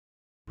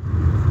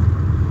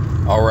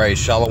Alright,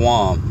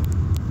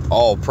 Shalom.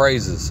 All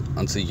praises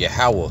unto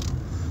Yahawah,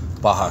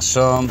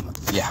 BaHa,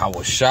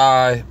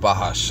 YAHAWASHI,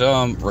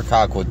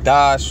 BaHa,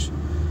 QADASH.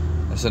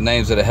 That's the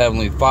names of the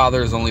Heavenly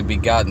Father, His only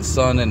begotten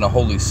Son, and the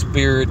Holy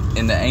Spirit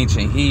in the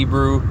ancient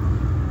Hebrew.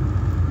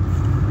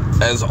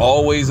 As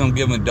always, I'm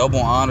giving double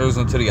honors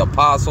unto the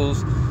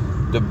apostles,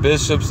 the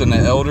bishops, and the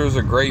elders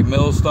of Great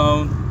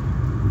Millstone,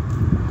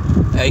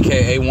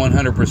 aka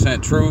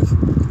 100% Truth.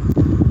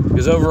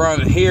 Because over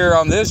on here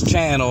on this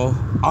channel,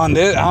 I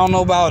don't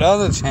know about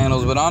other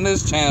channels, but on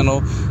this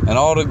channel and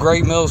all the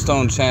Great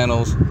Millstone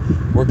channels,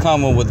 we're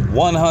coming with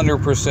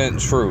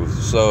 100%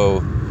 truth.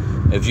 So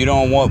if you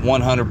don't want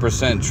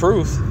 100%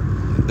 truth,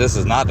 this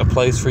is not the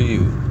place for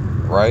you,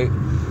 right?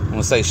 I'm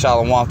gonna say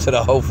Shalom to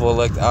the hopeful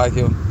elect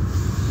Achim.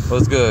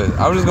 What's good?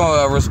 I'm just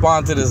gonna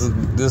respond to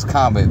this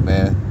comment,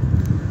 man.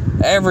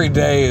 Every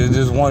day is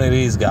just one of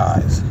these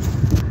guys,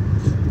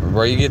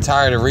 bro. You get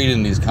tired of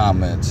reading these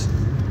comments.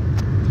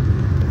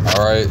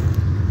 All right,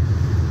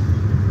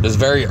 it's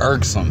very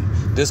irksome.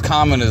 This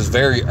comment is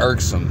very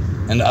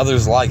irksome, and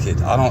others like it.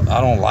 I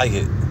don't like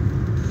it.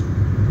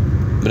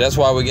 But that's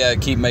why we gotta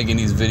keep making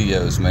these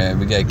videos, man.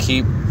 We gotta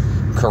keep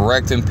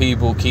correcting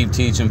people, keep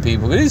teaching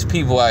people. These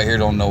people out here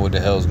don't know what the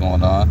hell's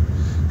going on.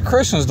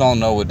 Christians don't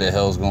know what the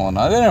hell's going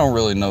on. They don't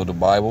really know the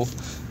Bible.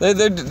 They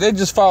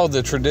just follow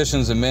the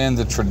traditions of men,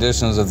 the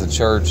traditions of the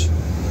church,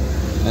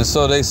 and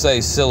so they say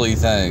silly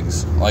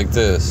things like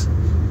this.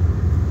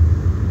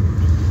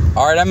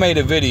 All right, I made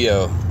a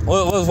video.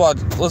 Let's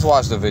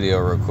watch the video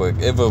real quick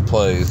if it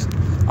plays.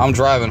 I'm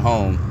driving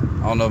home.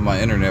 I don't know if my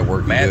internet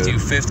works. Matthew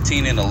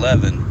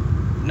 15:11.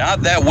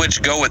 Not that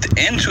which goeth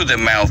into the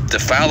mouth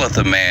defileth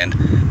a man,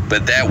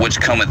 but that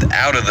which cometh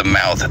out of the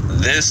mouth,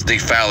 this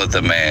defileth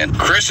a man.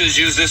 Christians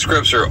use this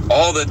scripture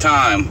all the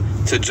time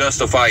to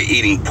justify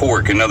eating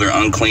pork and other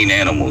unclean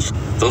animals.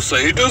 They'll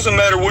say, it doesn't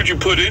matter what you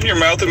put in your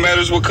mouth, it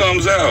matters what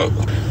comes out.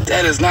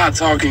 That is not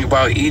talking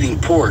about eating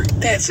pork.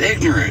 That's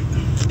ignorant.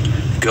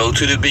 Go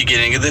to the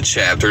beginning of the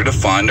chapter to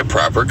find the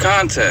proper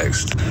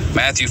context.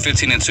 Matthew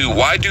 15:2.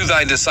 Why do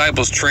thy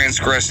disciples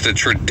transgress the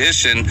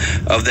tradition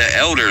of the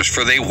elders?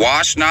 For they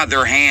wash not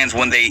their hands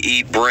when they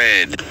eat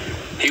bread.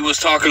 He was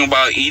talking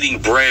about eating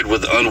bread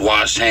with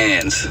unwashed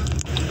hands.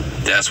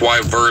 That's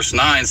why verse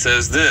 9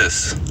 says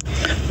this.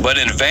 But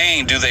in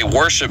vain do they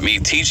worship me,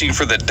 teaching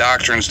for the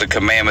doctrines the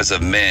commandments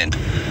of men.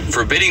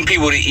 Forbidding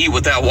people to eat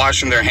without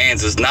washing their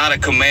hands is not a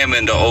commandment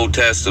in the Old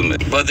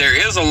Testament. But there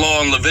is a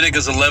law in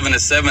Leviticus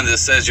 11:7 that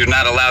says you're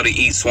not allowed to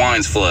eat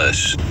swine's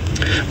flesh.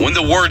 When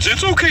the words,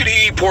 it's okay to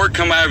eat pork,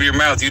 come out of your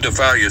mouth, you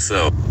defile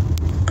yourself.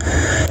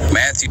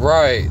 Matthew.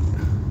 Right.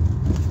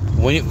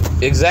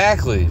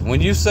 Exactly. When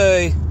you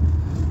say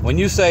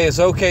it's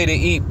okay to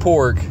eat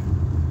pork,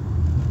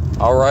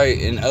 all right,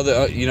 and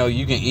other, you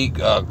can eat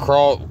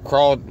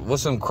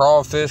what's some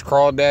crawfish,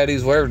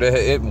 crawdaddies, whatever the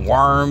heck,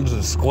 worms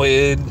and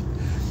squid,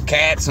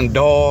 cats and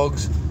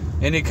dogs,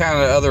 any kind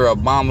of other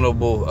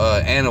abominable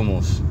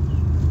animals,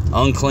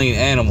 unclean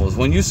animals.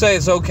 When you say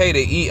it's okay to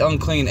eat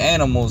unclean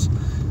animals,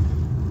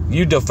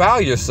 you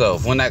defile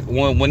yourself. When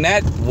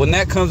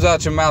that comes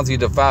out your mouth, you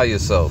defile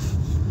yourself,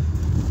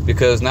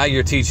 because now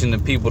you're teaching the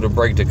people to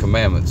break the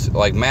commandments.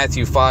 Like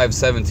Matthew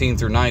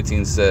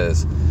 5:17-19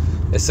 says.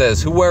 It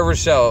says, whoever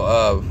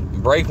shall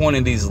break one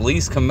of these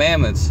least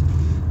commandments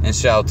and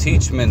shall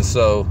teach men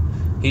so,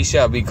 he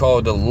shall be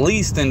called the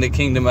least in the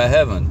kingdom of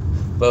heaven.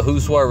 But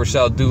whosoever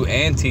shall do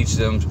and teach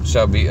them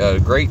shall be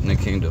great in the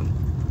kingdom.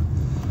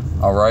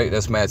 All right,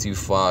 that's Matthew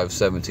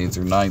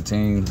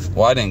 5:17-19.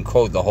 Well, I didn't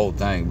quote the whole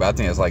thing, but I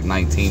think it's like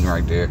 19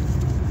 right there.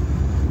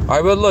 All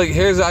right, but look,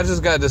 I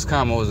just got this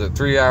comment. Was it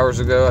 3 hours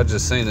ago? I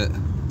just seen it.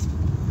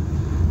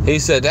 He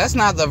said, that's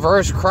not the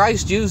verse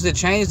Christ used to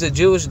change the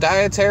Jewish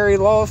dietary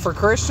law for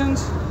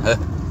Christians?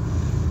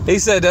 He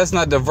said that's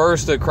not the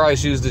verse that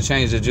Christ used to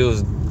change the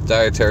Jewish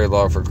dietary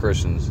law for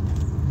Christians.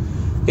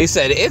 He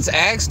said, it's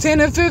Acts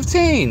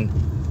 10:15.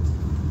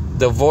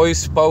 The voice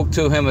spoke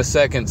to him a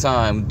second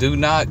time. Do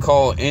not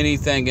call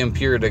anything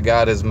impure that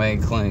God has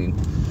made clean.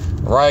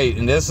 Right,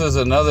 and this is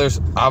another,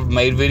 I've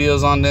made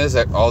videos on this.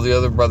 All the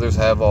other brothers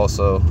have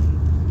also.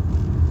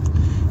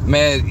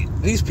 Man,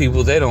 these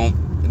people, they don't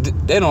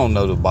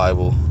know the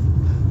Bible.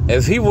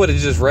 If he would have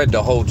just read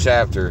the whole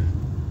chapter,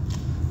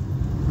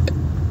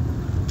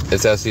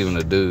 if that's even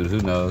a dude, who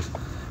knows?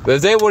 But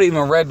if they would have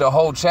even read the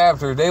whole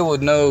chapter, they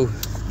would know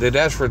that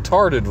that's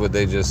retarded what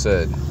they just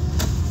said.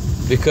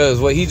 Because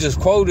what he just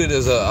quoted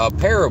is a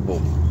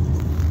parable,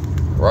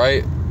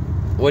 right?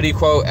 What did he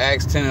quote?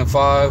 Acts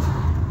 10:5.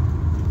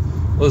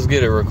 Let's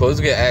get it real quick. Let's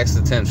get Acts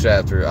the 10th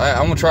chapter.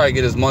 I'm gonna try to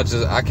get as much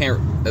as I can.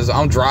 As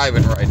I'm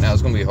driving right now,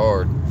 it's gonna be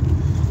hard.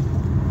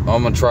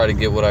 I'm gonna try to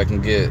get what I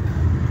can get.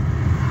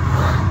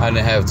 I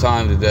didn't have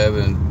time today. I've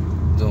been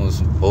doing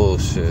some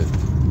bullshit.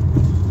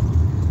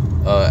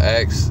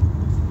 Acts.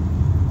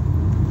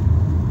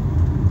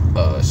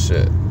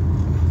 Shit.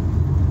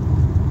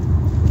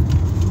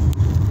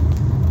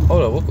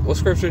 Hold up. What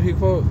scripture did he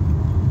quote?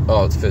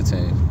 Oh, it's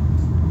 15.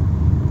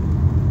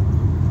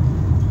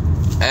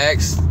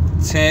 Acts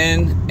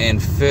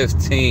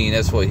 10:15.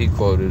 That's what he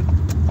quoted.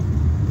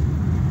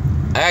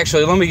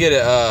 Actually, let me get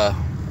it.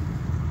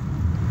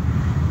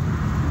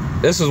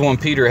 This is when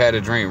Peter had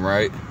a dream,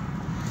 right?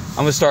 I'm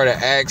going to start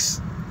at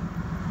Acts.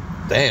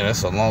 Damn,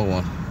 that's a long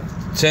one.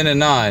 10 and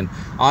 9.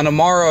 On the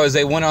morrow, as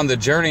they went on the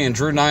journey and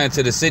drew nigh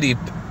unto the city,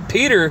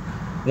 Peter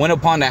went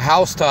upon the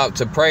housetop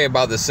to pray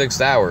about the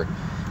 6th hour.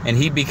 And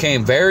he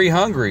became very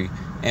hungry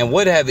and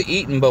would have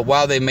eaten, but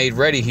while they made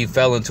ready, he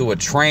fell into a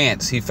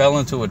trance. He fell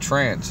into a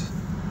trance.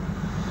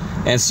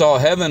 And saw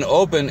heaven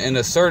open and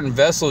a certain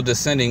vessel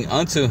descending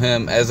unto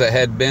him, as it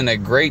had been a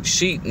great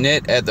sheet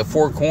knit at the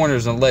 4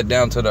 corners and let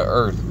down to the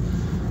earth.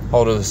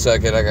 Hold on a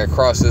second. I got to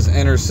cross this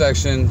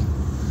intersection.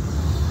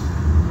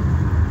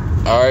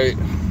 Alright.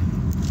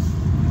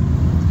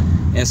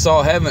 And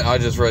saw heaven. I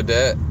just read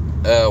that.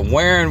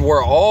 Wherein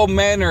were all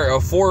manner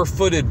of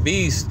 4-footed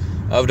beasts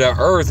of the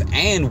earth,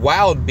 and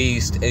wild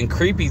beasts, and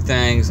creepy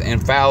things,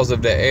 and fowls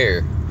of the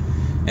air.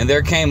 And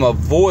there came a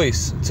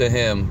voice to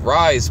him,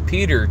 Rise,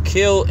 Peter,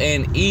 kill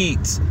and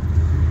eat.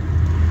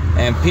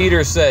 And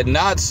Peter said,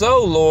 Not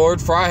so,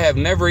 Lord, for I have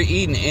never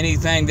eaten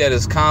anything that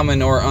is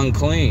common or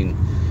unclean.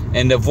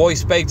 And the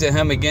voice spake to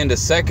him again the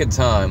 2nd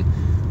time,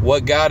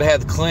 What God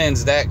hath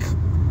cleansed,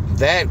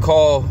 that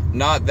call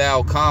not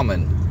thou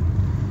common.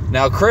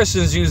 Now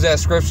Christians use that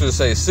scripture to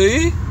say,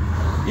 see,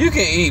 you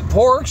can eat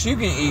porks, you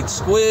can eat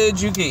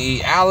squids, you can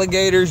eat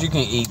alligators, you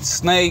can eat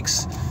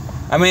snakes.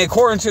 I mean,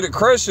 according to the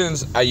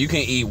Christians, you can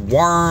eat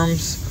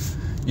worms,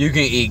 you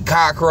can eat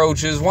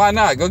cockroaches. Why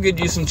not? Go get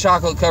you some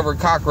chocolate-covered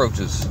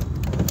cockroaches.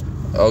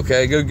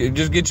 Okay,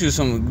 just get you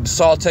some,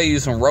 saute you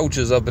some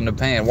roaches up in the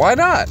pan. Why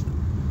not?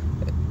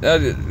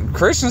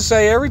 Christians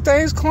say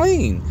everything's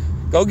clean.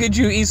 Go get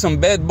you, eat some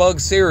bed bug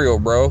cereal,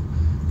 bro.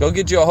 Go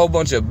get you a whole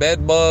bunch of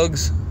bed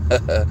bugs,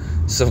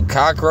 some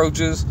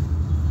cockroaches,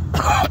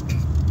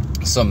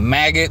 some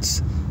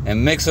maggots,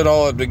 and mix it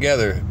all up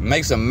together.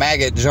 Make some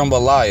maggot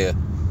jambalaya.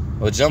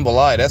 Well,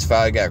 jambalaya, that's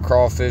foul. You got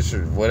crawfish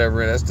or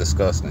whatever. That's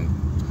disgusting.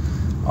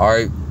 All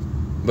right,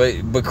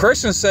 but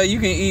Christians say you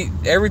can eat,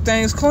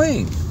 everything's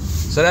clean.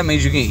 So that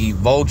means you can eat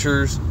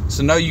vultures.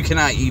 So no, you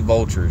cannot eat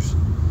vultures.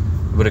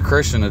 But a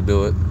Christian will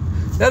do it.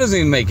 That doesn't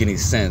even make any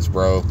sense,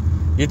 bro.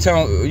 You're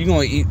telling you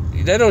gonna eat?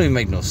 That don't even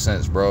make no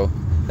sense, bro.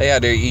 They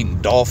out there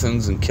eating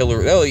dolphins and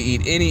killer. They'll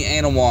eat any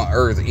animal on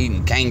earth.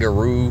 Eating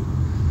kangaroo,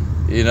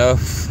 you know,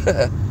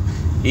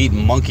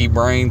 eating monkey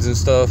brains and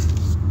stuff.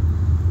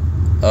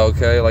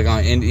 Okay, like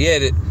on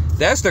yeah,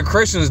 that's the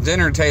Christians'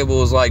 dinner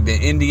table is like the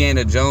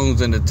Indiana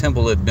Jones and the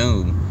Temple of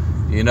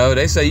Doom. You know,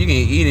 they say you can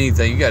eat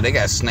anything. They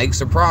got snake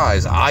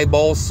surprise,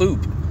 eyeball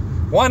soup.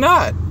 Why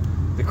not?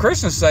 The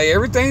Christians say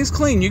everything's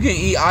clean. You can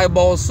eat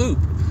eyeball soup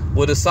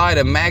with a side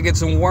of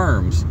maggots and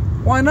worms.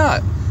 Why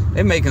not?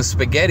 They're making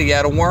spaghetti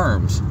out of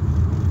worms.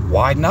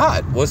 Why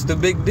not? What's the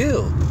big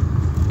deal?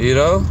 You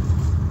know?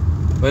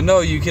 But no,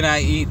 you cannot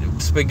eat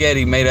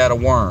spaghetti made out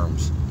of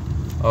worms.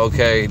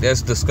 Okay,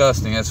 that's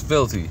disgusting. That's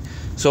filthy.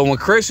 So when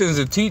Christians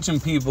are teaching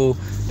people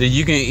that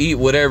you can eat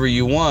whatever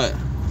you want,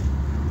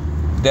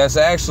 that's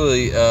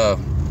actually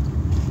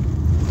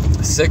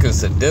sick and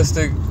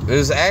sadistic.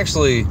 It's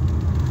actually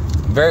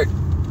very...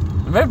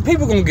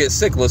 People gonna get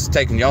sick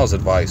taking y'all's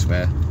advice,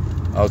 man.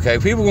 Okay,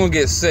 people gonna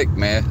get sick,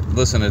 man,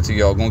 listening to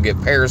y'all. Gonna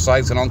get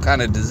parasites and all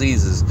kind of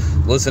diseases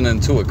listening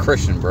to a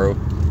Christian, bro.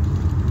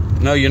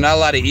 No, you're not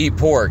allowed to eat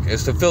pork.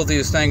 It's the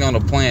filthiest thing on the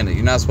planet.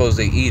 You're not supposed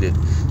to eat it.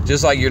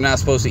 Just like you're not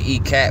supposed to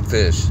eat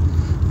catfish.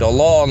 The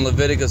law in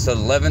Leviticus, the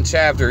 11th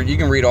chapter, you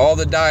can read all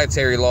the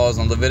dietary laws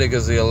in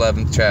Leviticus, the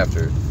 11th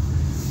chapter.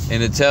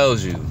 And it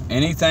tells you,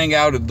 anything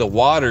out of the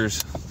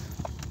waters,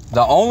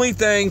 the only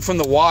thing from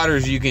the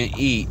waters you can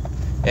eat,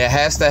 it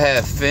has to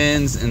have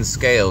fins and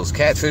scales.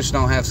 Catfish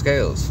don't have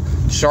scales.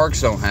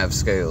 Sharks don't have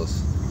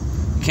scales.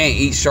 You can't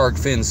eat shark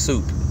fin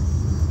soup.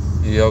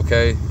 You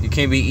okay? You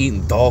can't be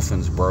eating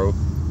dolphins, bro.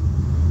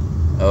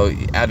 Oh,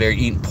 out there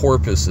eating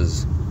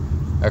porpoises.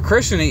 A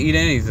Christian can eat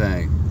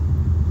anything.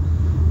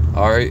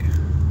 Alright?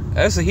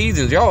 That's a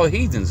heathens. Y'all are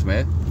heathens,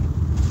 man.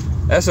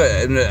 That's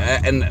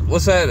and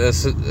what's that? A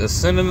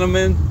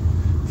synonym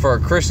for a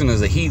Christian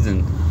is a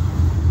heathen.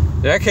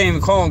 I can't even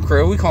call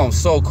them, we call them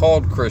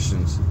so-called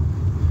Christians.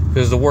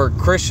 Because the word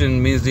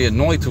Christian means the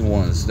anointed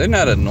ones. They're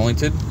not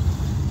anointed.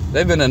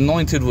 They've been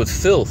anointed with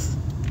filth.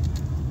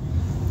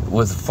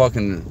 With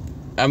fucking...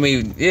 I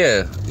mean,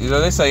 yeah. You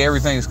know, they say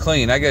everything's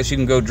clean. I guess you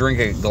can go drink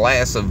a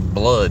glass of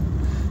blood.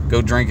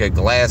 Go drink a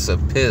glass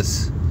of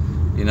piss.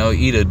 You know,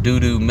 eat a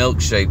doo-doo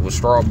milkshake with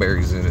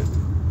strawberries in it.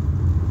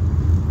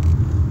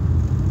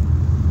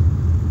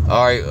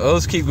 Alright,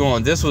 let's keep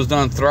going. This was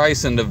done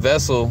thrice, and the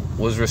vessel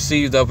was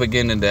received up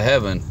again into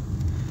heaven.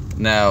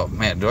 Now,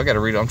 man, do I got to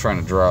read it? I'm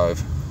trying to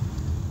drive.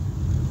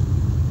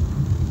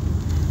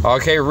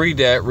 Okay, read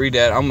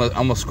that. I'm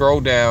gonna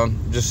scroll down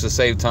just to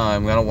save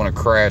time. I don't want to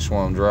crash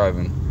while I'm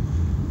driving.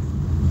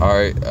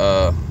 Alright,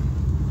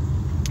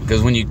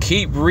 because when you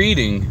keep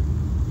reading,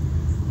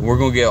 we're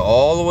gonna get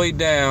all the way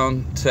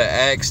down to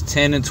Acts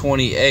 10 and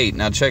 28.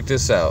 Now check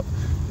this out.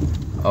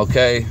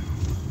 Okay.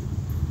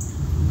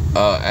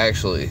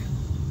 Actually,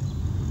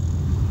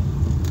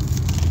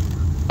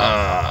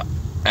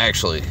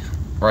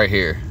 right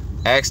here.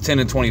 Acts 10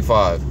 and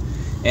 25.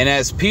 And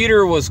as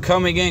Peter was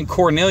coming in,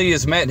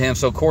 Cornelius met him.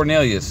 So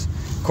Cornelius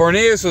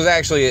was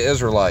actually an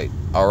Israelite,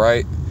 all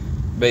right?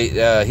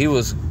 But he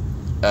was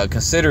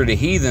considered a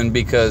heathen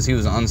because he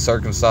was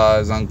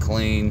uncircumcised,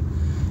 unclean.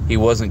 He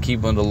wasn't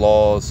keeping the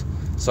laws.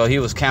 So he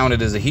was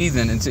counted as a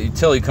heathen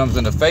until he comes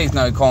into faith.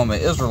 Now we call him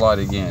an Israelite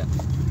again.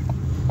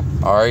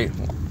 All right?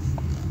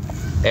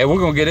 And we're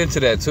going to get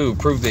into that too.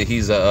 Prove that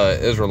he's an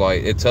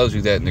Israelite. It tells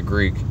you that in the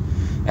Greek.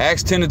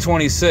 Acts 10 and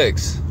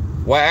 26.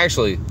 Well,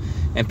 actually...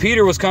 And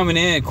Peter was coming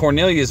in,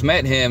 Cornelius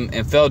met him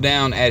and fell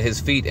down at his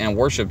feet and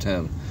worshipped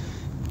him.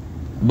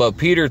 But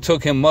Peter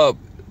took him up,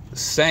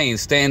 saying,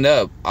 stand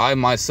up, I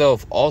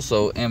myself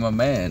also am a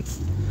man.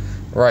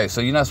 Right,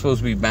 so you're not supposed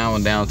to be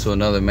bowing down to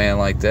another man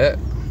like that.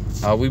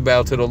 We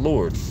bow to the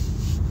Lord.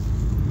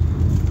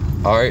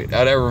 All right,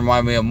 that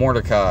reminded me of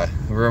Mordecai.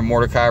 Remember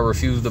Mordecai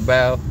refused to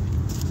bow?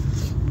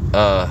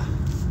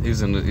 He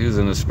was in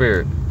the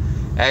spirit.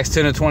 Acts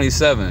 10 and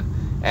 27.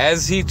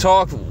 As he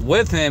talked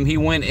with him, he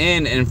went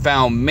in and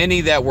found many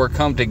that were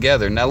come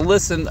together. Now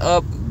listen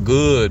up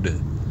good.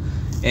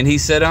 And he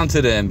said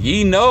unto them,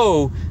 ye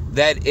know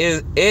that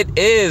it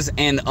is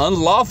an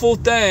unlawful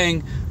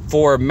thing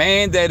for a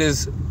man that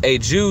is a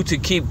Jew to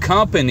keep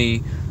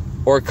company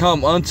or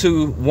come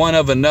unto one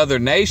of another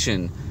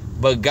nation.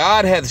 But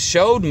God hath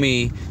showed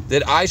me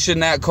that I should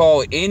not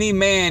call any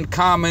man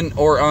common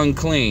or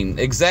unclean.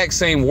 Exact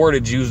same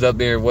wordage used up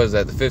there. What is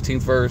that, the 15th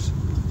verse?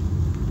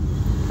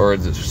 Or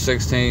is it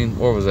 16?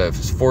 What was that?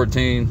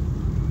 14?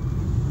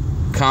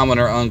 Common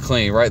or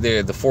unclean. Right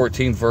there, the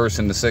 14th verse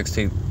and the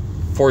 16th.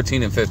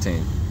 14 and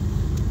 15.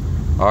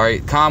 All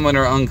right, common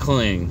or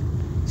unclean.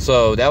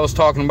 So that was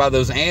talking about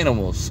those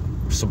animals,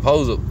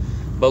 supposedly.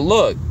 But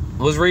look,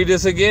 let's read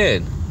this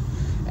again.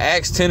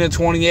 Acts 10 and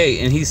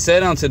 28. And he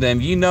said unto them,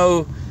 you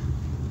know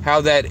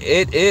how that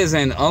it is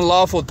an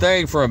unlawful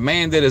thing for a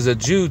man that is a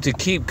Jew to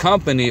keep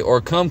company or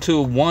come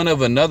to one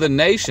of another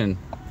nation.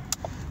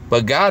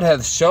 But God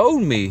hath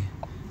showed me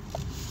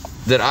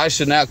that I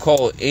should not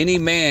call any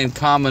man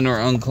common or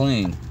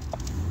unclean.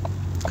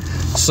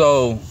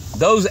 So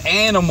those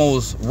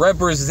animals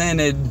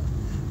represented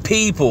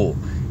people.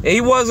 He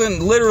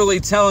wasn't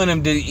literally telling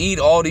them to eat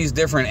all these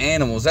different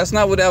animals. That's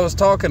not what I was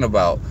talking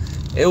about.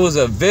 It was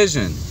a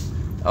vision.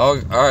 All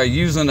right,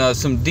 using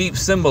some deep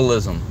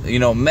symbolism,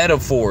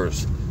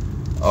 metaphors.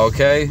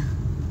 Okay?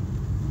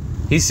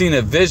 He seen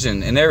a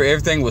vision and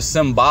everything was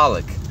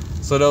symbolic.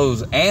 So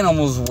those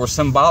animals were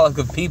symbolic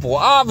of people.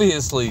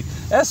 Obviously.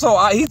 That's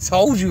all he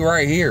told you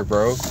right here,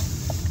 bro.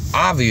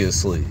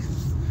 Obviously.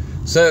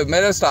 So,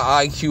 man, that's the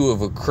IQ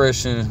of a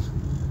Christian.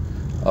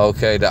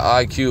 Okay, the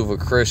IQ of a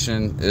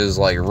Christian is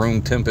like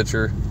room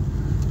temperature.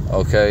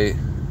 Okay.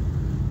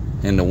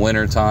 In the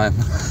wintertime.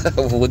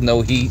 With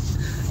no heat.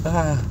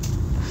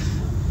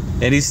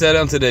 And he said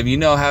unto them, you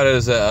know how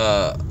there's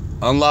a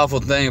unlawful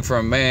thing for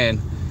a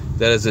man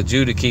that is a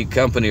Jew to keep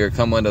company or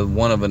come unto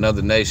one of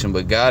another nation.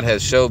 But God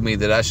has showed me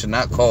that I should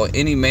not call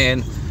any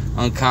man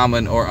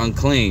uncommon or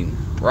unclean.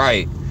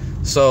 Right.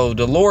 So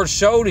the Lord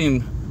showed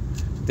him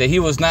that he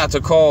was not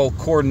to call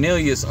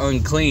Cornelius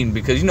unclean,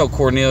 because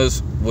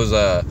Cornelius was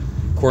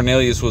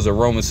a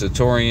Roman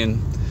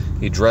centurion.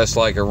 He dressed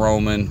like a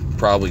Roman,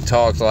 probably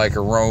talked like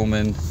a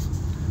Roman.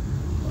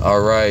 All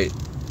right.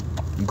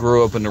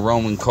 Grew up in the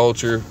Roman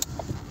culture.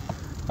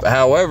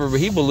 However,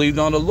 he believed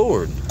on the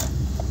Lord.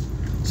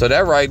 So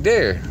that right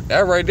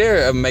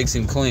there makes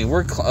him clean.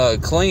 We're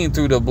clean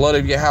through the blood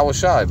of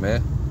YAHAWASHI,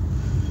 man.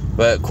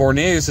 But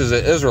Cornelius is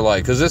an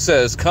Israelite, because it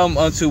says, come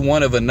unto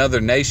one of another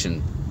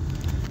nation.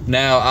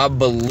 Now, I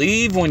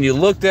believe when you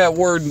look that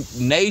word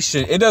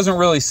nation, it doesn't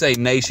really say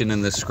nation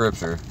in this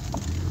scripture.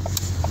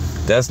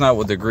 That's not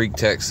what the Greek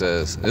text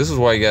says. This is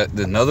why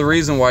another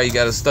reason why you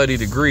got to study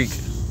the Greek.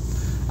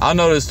 I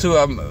notice too,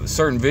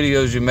 certain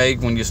videos you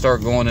make, when you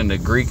start going into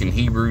Greek and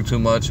Hebrew too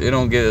much, it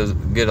don't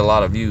get a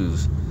lot of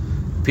views.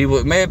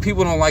 People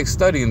don't like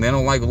studying. They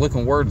don't like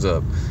looking words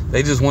up.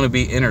 They just want to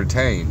be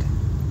entertained.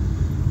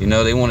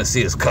 They want to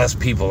see us cuss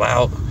people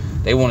out.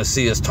 They want to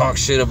see us talk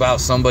shit about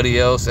somebody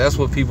else. That's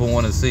what people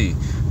want to see.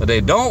 But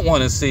they don't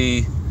want to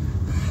see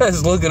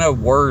is looking up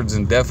words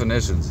and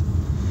definitions.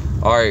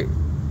 All right.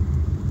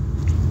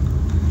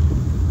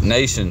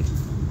 Nation.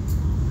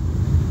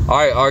 All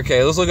right,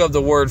 okay, let's look up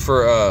the word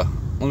for,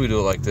 let me do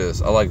it like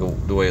this. I like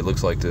the way it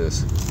looks like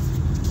this.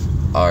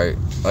 All right,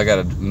 I got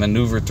to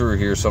maneuver through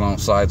here so I don't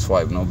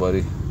sideswipe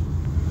nobody.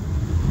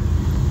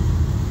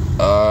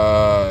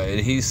 And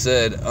he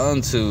said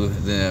unto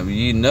them,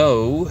 ye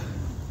know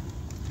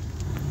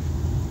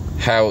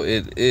how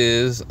it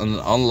is an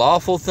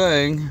unlawful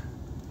thing,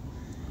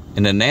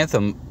 and an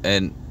anthem,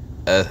 and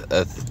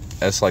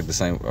that's like the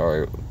same. All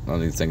right, I'm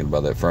even thinking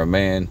about that. For a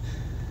man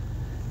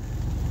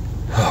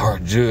or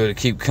Jew to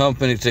keep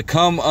company, to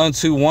come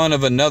unto one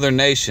of another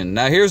nation.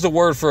 Now here's the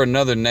word for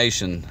another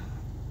nation.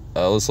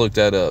 Let's look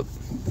that up.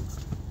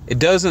 It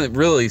doesn't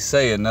really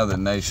say another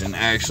nation,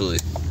 actually,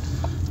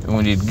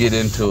 when you get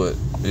into it.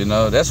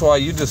 That's why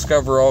you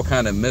discover all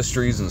kind of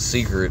mysteries and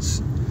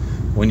secrets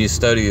when you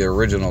study the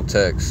original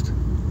text.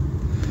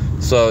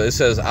 So it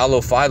says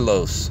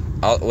allophilos.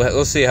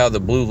 Let's see how the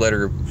blue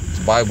letter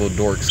Bible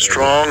dork says.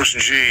 Strong's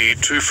G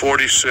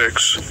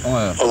 246. Oh,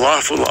 yeah.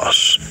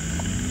 Alophilos.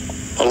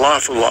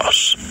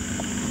 Alophilos.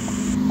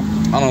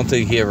 I don't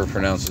think he ever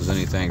pronounces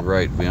anything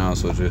right, to be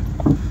honest with you.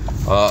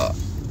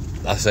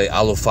 I say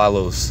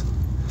allophilos.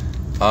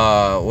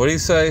 What do you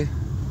say?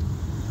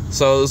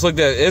 So let's look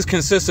at it. It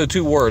consists of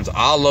two words.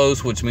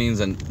 Allos, which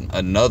means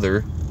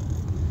another.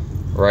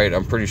 Right?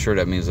 I'm pretty sure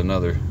that means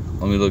another.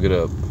 Let me look it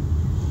up.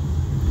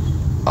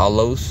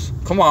 Allos.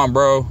 Come on,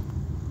 bro.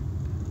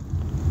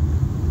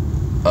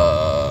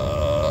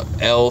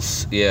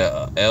 Else.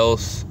 Yeah.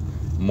 Else.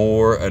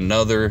 More.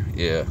 Another.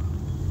 Yeah.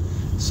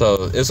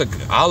 So it's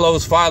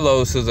allos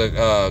philos is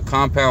a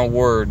compound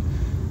word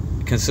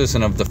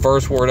consisting of the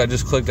first word I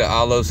just clicked at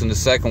allos, and the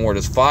second word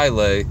is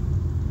phile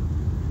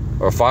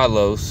or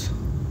philos.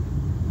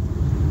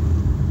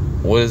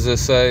 What does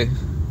this say?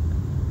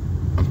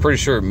 I'm pretty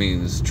sure it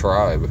means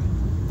tribe,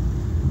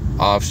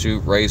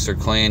 offshoot, race or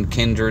clan,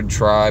 kindred,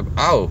 tribe.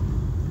 Oh,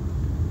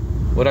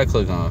 what'd I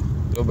click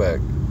on? Go back.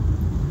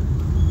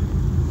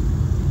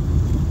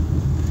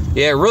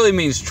 Yeah, it really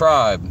means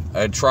tribe,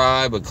 a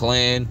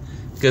clan.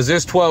 Because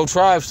there's 12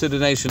 tribes to the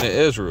nation of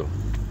Israel.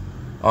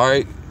 All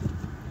right?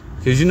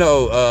 Because, you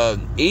know,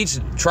 each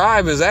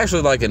tribe is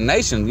actually like a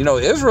nation. You know,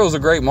 Israel's a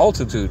great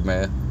multitude,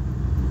 man.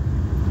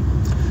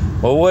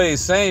 Well, what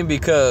he's saying,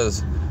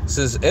 because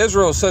since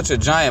Israel's such a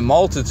giant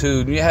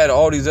multitude, and you had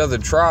all these other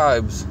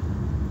tribes,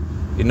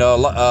 you know,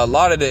 a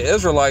lot of the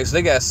Israelites,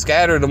 they got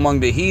scattered among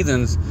the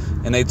heathens,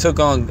 and they took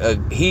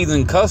on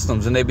heathen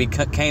customs, and they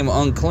became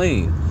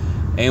unclean.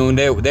 And when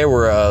they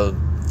were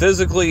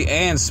physically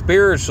and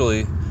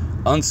spiritually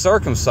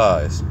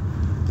uncircumcised.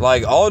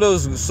 Like all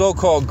those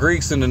so-called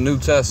Greeks in the New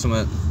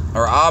Testament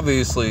are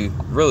obviously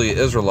really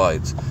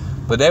Israelites,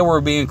 but they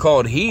were being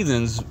called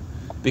heathens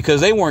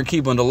because they weren't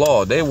keeping the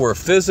law. They were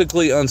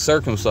physically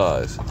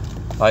uncircumcised.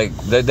 Like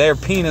their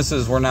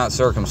penises were not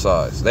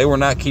circumcised. They were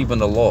not keeping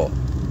the law.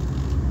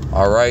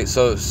 All right.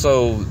 So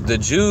the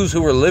Jews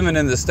who were living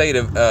in the state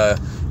of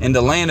in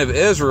the land of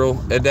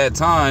Israel at that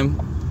time,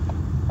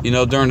 you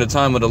know, during the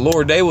time of the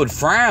Lord, they would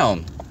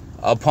frown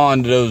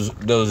upon those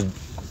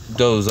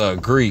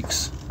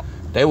Greeks.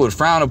 They would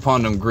frown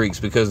upon them Greeks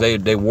because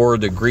they wore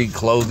the Greek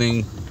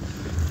clothing.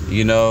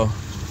 You know,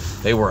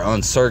 they were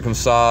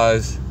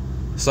uncircumcised,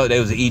 so they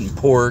was eating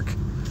pork.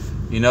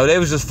 You know, they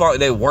was just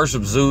they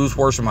worship Zeus,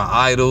 worship my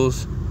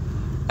idols,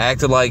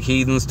 acted like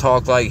heathens,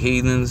 talked like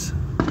heathens.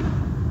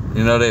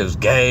 You know, they was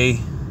gay.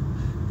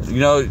 You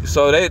know,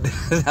 so they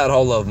not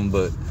all of them,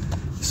 but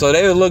so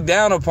they would look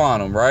down upon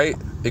them, right?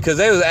 Because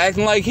they was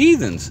acting like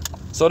heathens,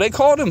 so they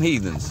called them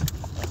heathens.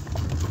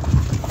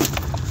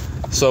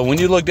 So when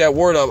you look that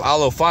word up,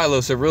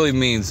 allophilos, it really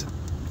means,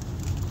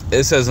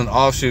 it says an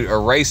offshoot, a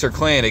race or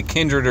clan, a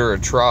kindred or a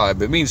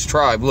tribe. It means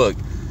tribe. Look,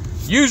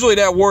 usually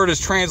that word is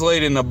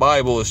translated in the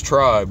Bible as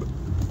tribe.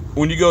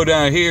 When you go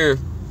down here,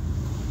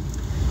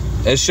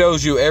 it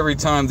shows you every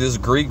time this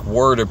Greek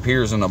word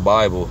appears in the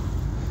Bible.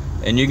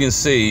 And you can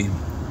see,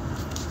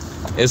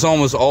 it's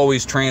almost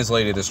always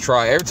translated as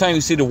tribe. Every time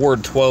you see the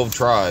word 12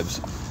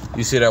 tribes,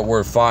 you see that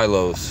word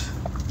philos.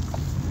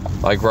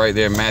 Like right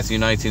there, Matthew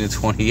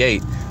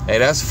 19:28. Hey,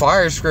 that's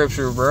fire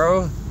scripture,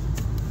 bro.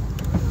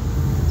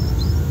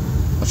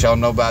 What y'all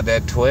know about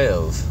that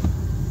 12?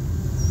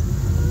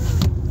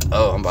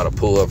 Oh, I'm about to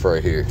pull up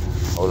right here.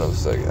 Hold on a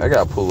second. I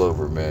gotta pull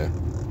over, man.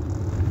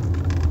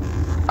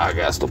 I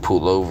got to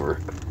pull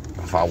over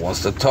if I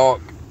wants to talk.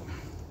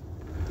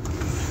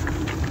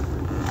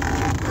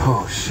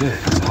 Oh, shit.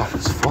 It's hot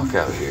as fuck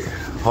out here.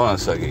 Hold on a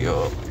second,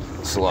 y'all.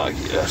 It's like,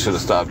 I should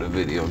have stopped the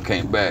video and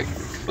came back.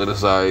 But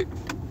it's alright.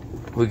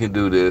 We can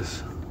do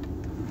this.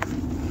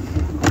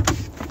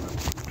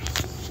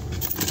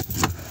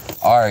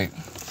 Alright.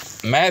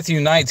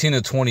 Matthew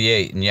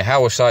 19:28. And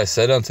YAHAWASHI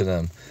said unto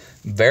them,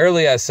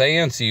 Verily I say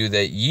unto you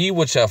that ye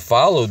which have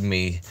followed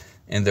me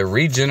in the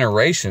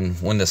regeneration,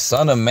 when the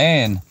Son of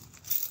Man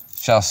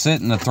shall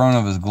sit in the throne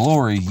of his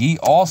glory, ye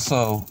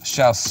also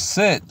shall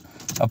sit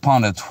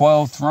upon the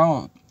 12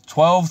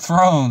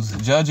 thrones,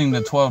 judging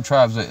the 12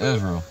 tribes of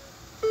Israel.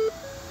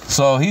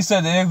 So he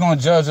said that they're going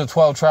to judge the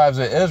 12 tribes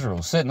of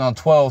Israel, sitting on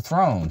 12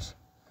 thrones.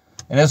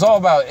 And it's all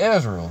about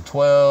Israel.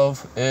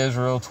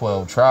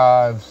 12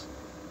 tribes.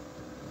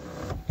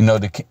 You know,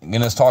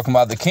 and it's talking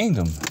about the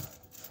kingdom.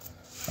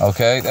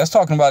 Okay, that's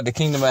talking about the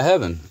kingdom of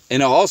heaven.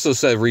 And it also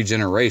said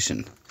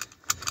regeneration.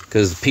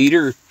 Because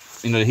Peter,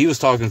 you know, he was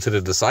talking to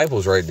the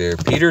disciples right there.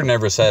 Peter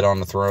never sat on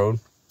the throne.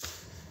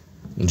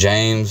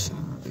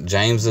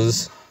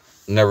 James's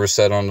never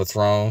sat on the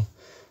throne.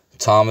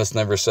 Thomas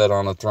never sat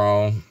on the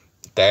throne.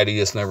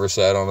 Thaddeus never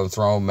sat on the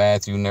throne.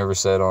 Matthew never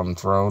sat on the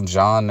throne.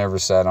 John never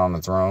sat on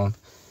the throne.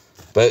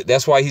 But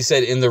that's why he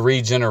said in the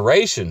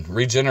regeneration.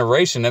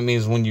 Regeneration, that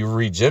means when you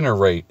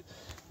regenerate,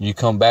 you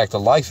come back to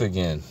life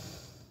again.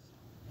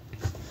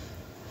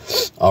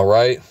 All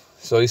right.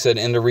 So he said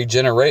in the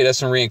regenerate,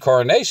 that's in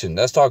reincarnation.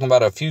 That's talking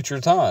about a future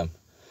time.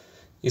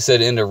 He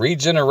said in the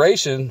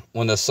regeneration,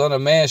 when the Son of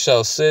Man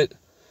shall sit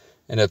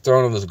and the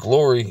throne of his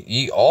glory,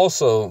 ye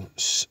also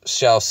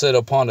shall sit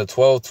upon the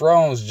 12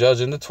 thrones,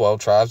 judging the 12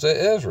 tribes of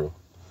Israel.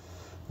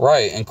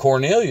 Right, and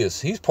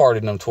Cornelius, he's part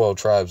of them 12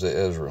 tribes of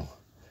Israel.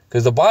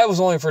 Because the Bible's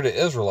only for the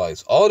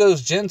Israelites. All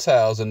those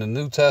Gentiles in the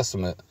New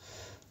Testament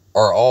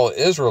are all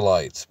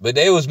Israelites. But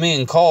they was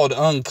being called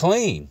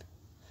unclean.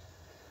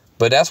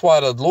 But that's why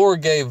the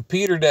Lord gave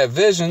Peter that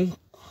vision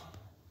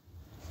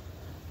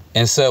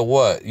and said,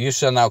 what? You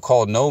shall not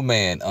call no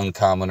man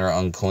uncommon or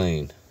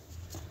unclean.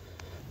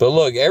 But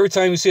look, every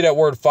time you see that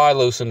word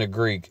philos in the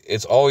Greek,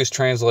 it's always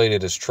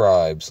translated as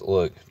tribes.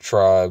 Look,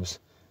 tribes,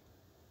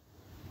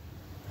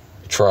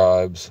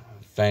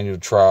 Phanuel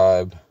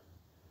tribe,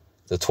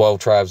 the 12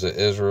 tribes of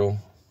Israel.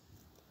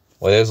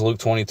 Well, there's Luke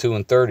 22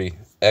 and 30,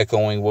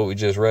 echoing what we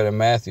just read in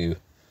Matthew.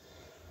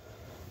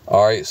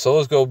 All right, so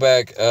let's go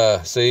back.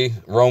 See,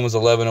 Romans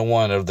 11 and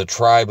 1 of the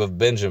tribe of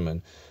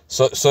Benjamin.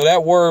 So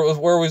that word,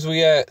 where was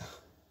we at?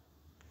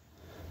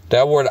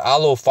 That word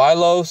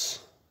allophilos.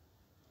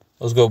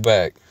 Let's go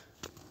back.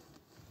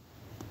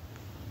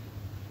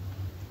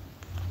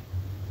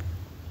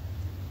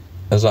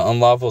 As an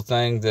unlawful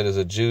thing that is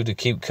a Jew to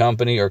keep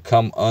company or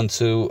come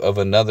unto of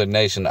another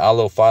nation.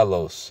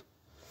 Allophilos.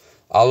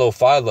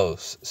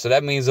 Allophilos. So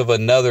that means of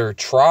another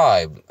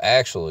tribe,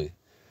 actually.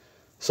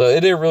 So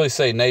it didn't really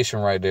say nation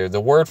right there. The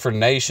word for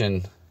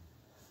nation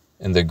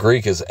in the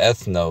Greek is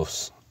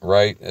ethnos,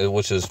 right?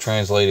 Which is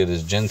translated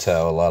as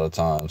Gentile a lot of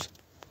times.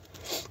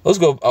 Let's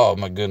go. Oh,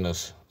 my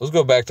goodness. Let's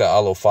go back to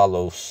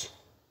allophilos.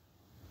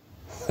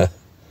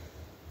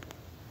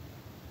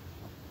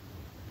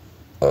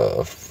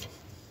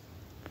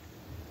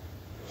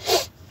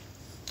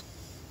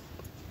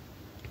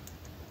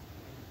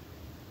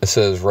 It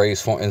says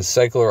race form in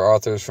secular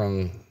authors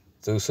from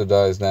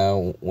Thucydides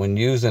now. When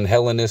used in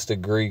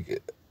Hellenistic Greek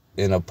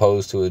and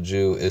opposed to a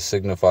Jew, it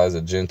signifies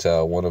a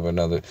Gentile, one of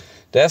another.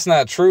 That's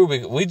not true.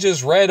 Because we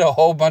just read a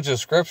whole bunch of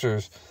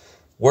scriptures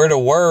where the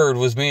word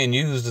was being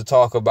used to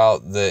talk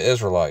about the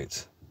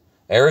Israelites.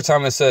 Every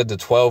time it said the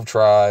 12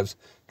 tribes,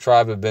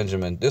 tribe of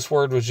Benjamin, this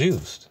word was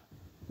used.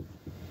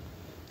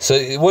 So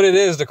what it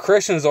is, the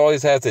Christians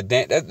always have to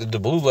the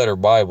blue letter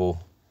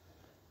Bible.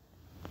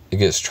 It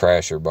gets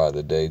trashed by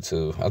the day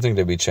too. I think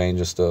they be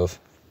changing stuff.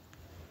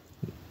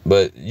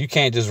 But you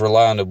can't just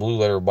rely on the blue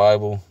letter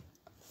Bible.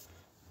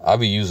 I'll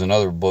be using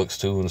other books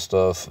too and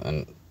stuff.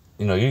 And,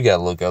 you know, you got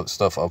to look up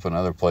stuff up in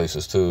other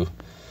places too.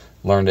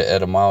 Learn the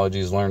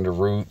etymologies, learn the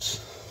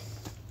roots.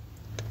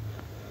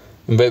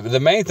 But the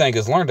main thing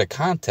is learn the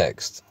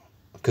context.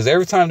 Because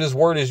every time this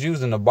word is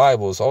used in the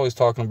Bible, it's always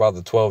talking about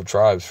the 12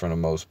 tribes for the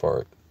most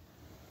part.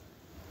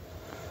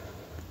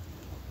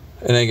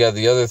 And then got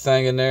the other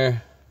thing in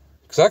there.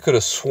 Because I could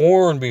have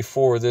sworn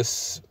before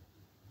this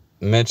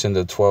mentioned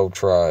the 12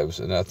 tribes,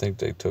 and I think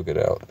they took it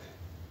out.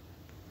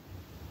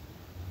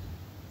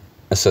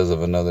 It says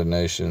of another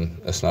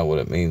nation. That's not what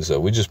it means, though.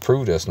 We just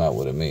proved that's not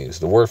what it means.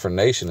 The word for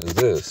nation is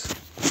this.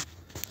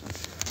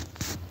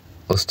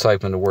 Let's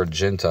type in the word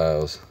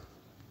Gentiles.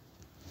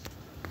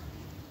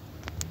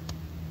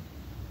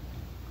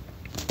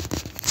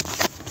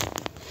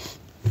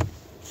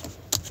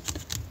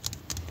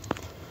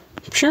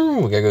 We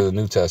gotta go to the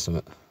New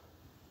Testament.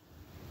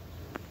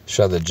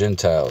 Shall the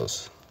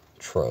Gentiles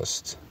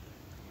trust?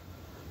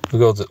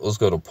 Let's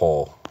go to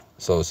Paul.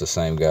 So it's the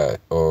same guy,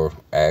 or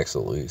Acts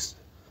at least.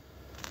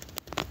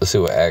 Let's see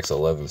what Acts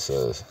 11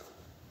 says.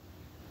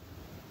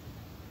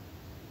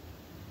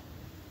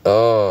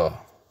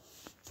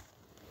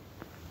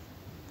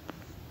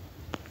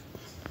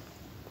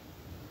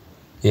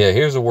 Yeah,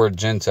 here's the word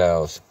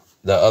Gentiles.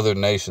 The other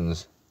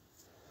nations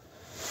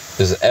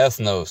is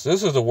ethnos.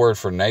 This is the word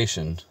for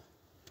nation.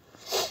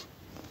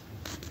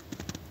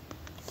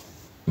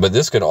 But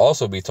this could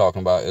also be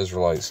talking about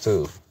Israelites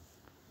too.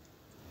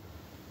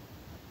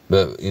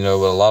 But, you know,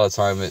 but a lot of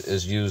time it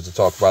is used to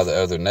talk about the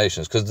other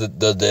nations. Because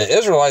the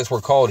Israelites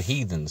were called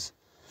heathens,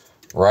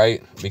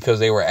 right? Because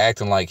they were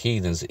acting like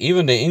heathens.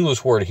 Even the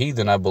English word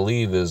heathen, I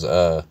believe, is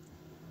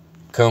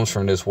comes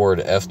from this word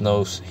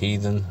ethnos,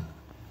 heathen.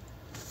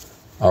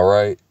 All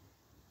right?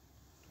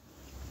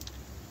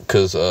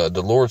 Because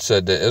the Lord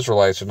said that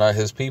Israelites are not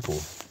his people.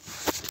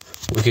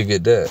 We could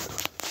get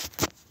that.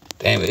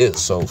 Damn, it is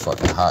so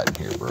fucking hot in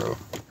here, bro.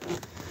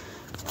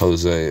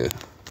 Hosea.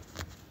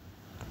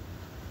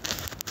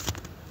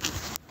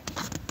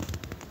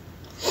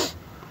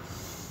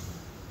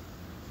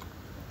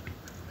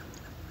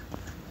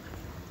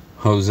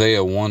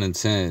 Hosea 1 and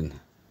 10.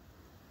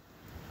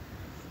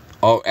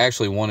 Oh,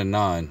 actually 1 and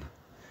 9.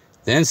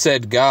 Then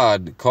said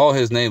God, call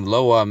his name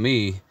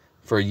Lo-Ami,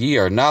 for ye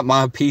are not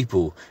my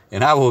people,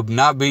 and I will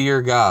not be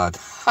your God.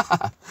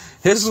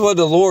 This is what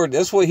the Lord,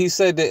 that's what he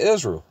said to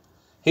Israel.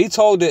 He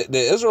told that the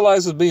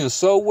Israelites was being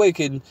so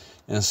wicked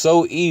and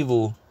so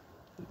evil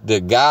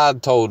that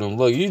God told them,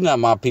 look, you're not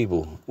my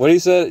people. What he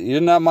said?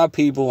 You're not my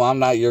people. I'm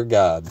not your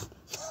God.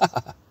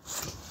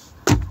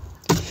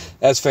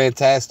 That's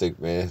fantastic,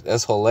 man.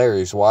 That's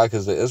hilarious. Why?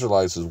 Because the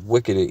Israelites is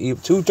wicked and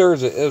evil.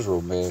 2/3 of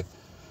Israel, man,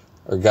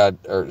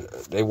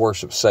 they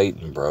worship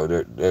Satan, bro.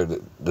 They're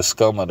the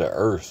scum of the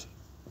earth.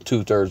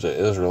 2/3 of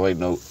Israel ain't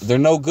no, they're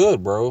no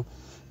good, bro.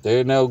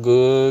 They're no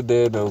good.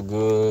 They're no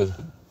good.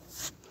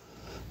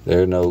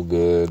 They're no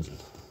good.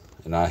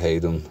 And I hate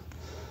them.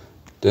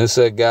 Then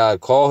said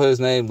God, call his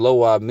name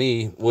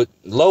Lo-I-Me. What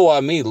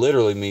Lo-I-Me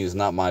literally means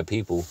not my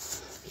people.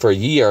 For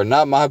ye are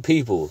not my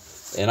people,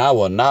 and I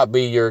will not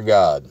be your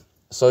God.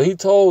 So he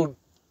told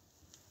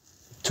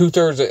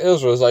 2/3 of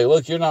Israel, it's like,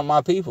 look, you're not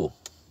my people.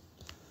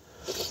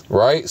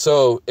 Right?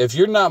 So if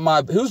you're not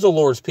my, who's the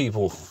Lord's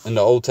people in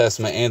the Old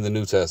Testament and the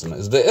New Testament?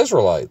 It's the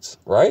Israelites,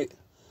 right?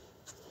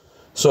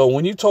 So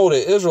when you told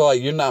an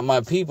Israelite, you're not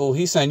my people,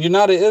 he's saying, you're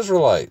not an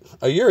Israelite.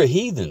 Or you're a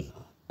heathen.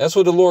 That's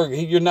what the Lord,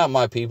 you're not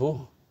my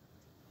people.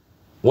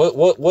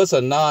 What's a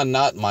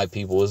not my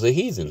people is a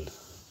heathen.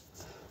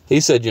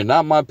 He said, you're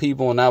not my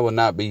people, and I will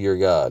not be your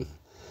God.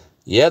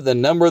 Yet the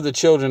number of the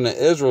children of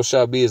Israel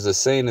shall be as the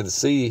sand of the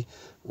sea,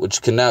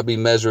 which cannot be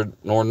measured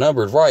nor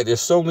numbered. Right,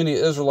 there's so many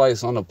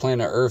Israelites on the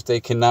planet Earth,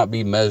 they cannot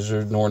be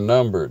measured nor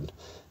numbered.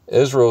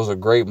 Israel is a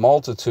great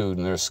multitude,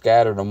 and they're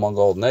scattered among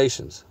all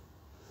nations.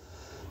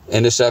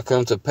 And it shall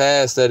come to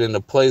pass that in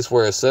the place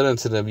where it said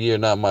unto them, ye are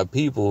not my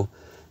people,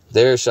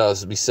 there shall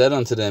be said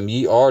unto them,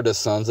 ye are the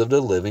sons of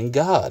the living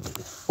God.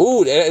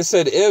 Ooh, it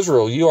said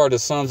Israel, you are the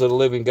sons of the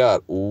living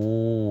God.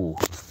 Ooh.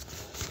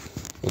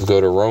 Let's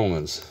go to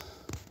Romans.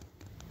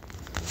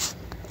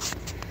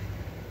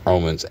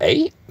 Romans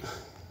 8.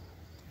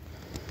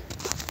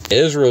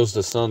 Israel's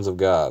the sons of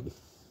God.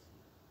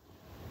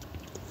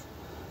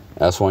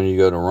 That's when you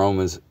go to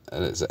Romans,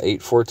 and it's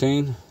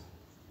 8:14.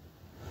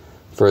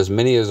 For as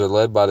many as are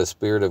led by the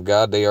Spirit of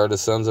God, they are the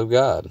sons of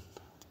God.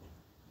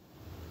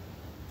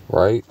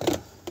 Right?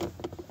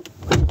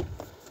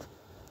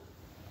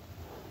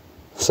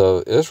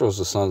 So Israel's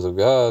the sons of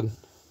God.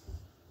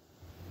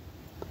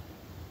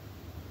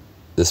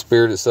 The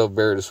Spirit itself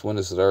beareth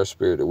witness with our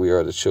spirit that we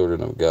are the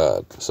children of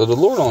God. So the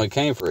Lord only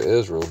came for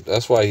Israel.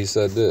 That's why he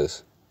said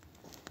this.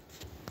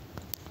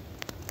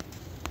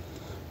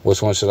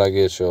 Which one should I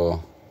get,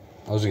 y'all?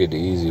 I'll just get the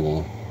easy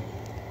one.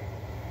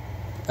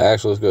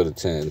 Actually, let's go to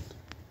 10.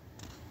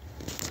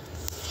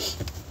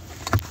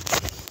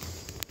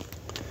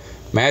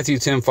 Matthew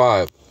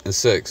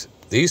 10:5-6.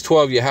 These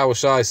 12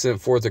 YAHAWASHI sent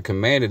forth and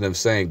commanded them,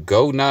 saying,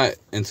 go not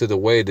into the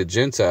way of the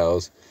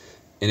Gentiles,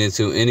 and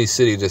into any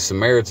city the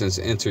Samaritans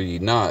enter ye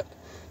not,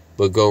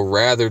 but go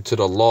rather to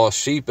the lost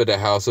sheep of the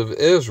house of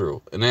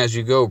Israel. And as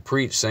you go,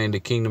 preach, saying, the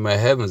kingdom of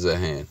heaven is at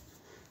hand.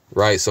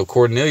 Right, so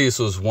Cornelius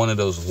was one of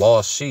those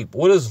lost sheep.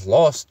 What does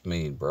lost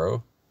mean,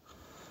 bro?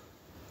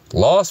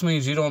 Lost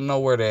means you don't know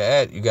where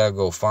they're at. You got to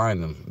go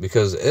find them.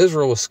 Because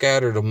Israel was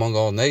scattered among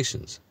all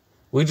nations.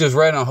 We just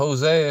read in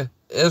Hosea,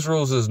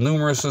 Israel's as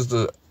numerous as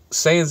the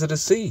sands of the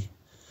sea.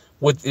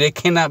 They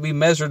cannot be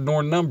measured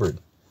nor numbered.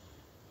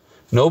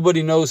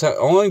 Nobody knows how.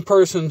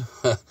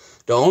 The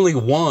only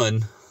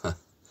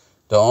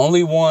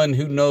one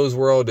who knows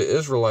where all the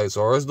Israelites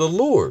are is the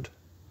Lord.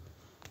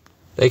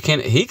 He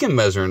can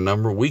measure a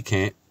number. We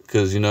can't,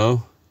 because,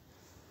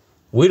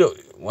 we don't.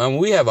 When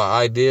we have an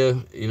idea,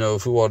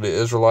 of who all the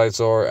Israelites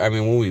are. I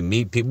mean, when we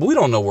meet people, we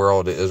don't know where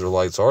all the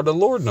Israelites are. The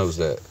Lord knows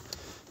that.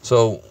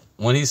 So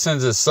when he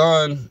sends his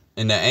son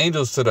and the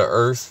angels to the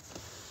earth,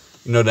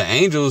 the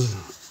angels,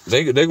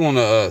 they're going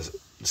to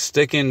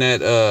stick in that,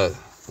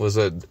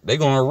 they're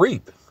going to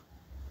reap.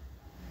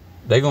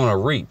 They're going to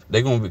reap.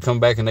 They're going to come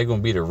back and they're going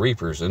to be the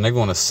reapers. And they're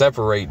going to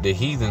separate the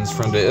heathens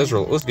from the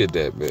Israelites. Let's get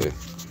that, man.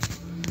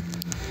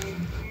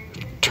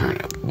 Turn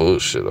that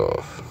bullshit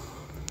off.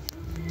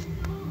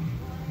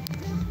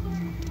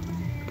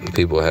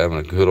 People having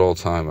a good old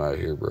time out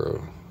here,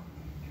 bro.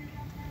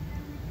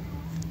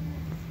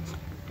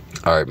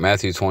 All right,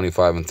 Matthew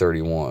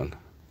 25:31.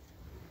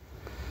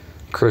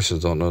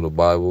 Christians don't know the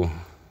Bible.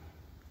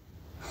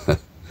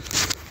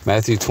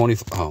 Matthew 20.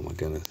 Oh my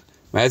goodness.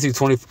 Matthew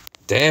 20.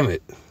 Damn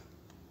it.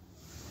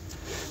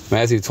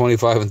 Matthew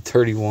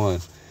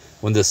 25:31.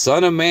 When the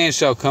Son of Man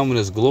shall come in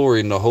his glory,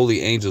 and the holy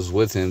angels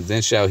with him,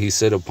 then shall he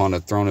sit upon the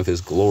throne of his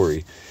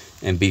glory,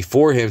 and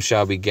before him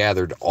shall be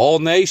gathered all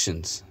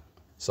nations.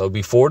 So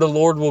before the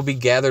Lord will be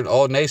gathered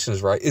all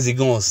nations, right? Is he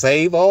going to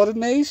save all the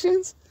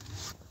nations?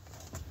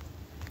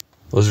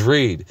 Let's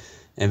read.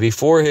 And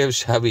before him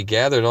shall be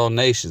gathered all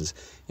nations,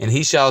 and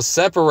he shall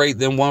separate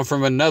them one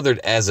from another,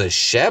 as a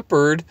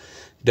shepherd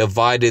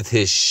divideth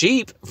his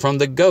sheep from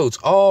the goats.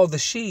 All the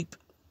sheep.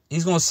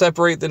 He's going to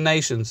separate the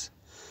nations.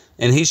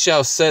 And he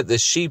shall set the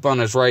sheep on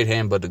his right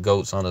hand, but the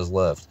goats on his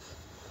left.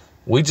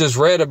 We just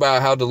read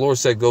about how the Lord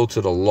said, go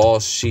to the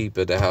lost sheep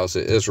at the house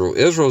of Israel.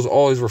 Israel is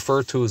always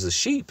referred to as a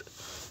sheep.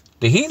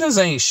 The heathens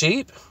ain't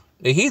sheep.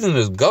 The heathen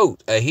is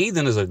goat. A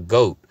heathen is a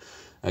goat.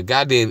 A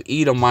goddamn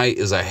Edomite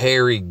is a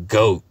hairy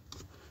goat.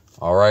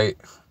 All right?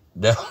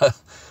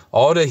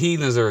 All the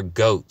heathens are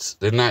goats.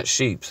 They're not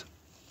sheep.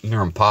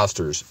 They're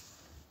imposters.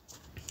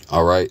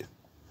 All right?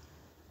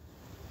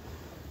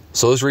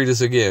 So let's read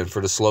this again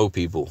for the slow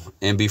people.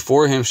 And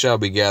before him shall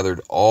be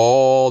gathered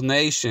all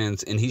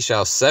nations, and he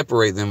shall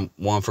separate them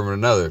one from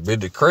another.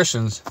 But the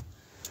Christians,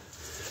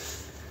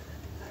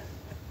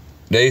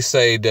 they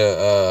say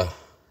the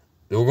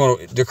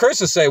the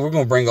Christians say we're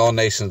going to bring all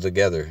nations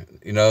together.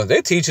 You know,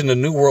 they're teaching the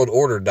New World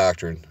Order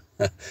doctrine.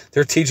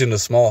 They're teaching the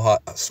small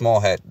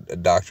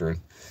hat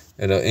doctrine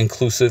and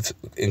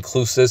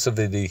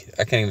inclusivity.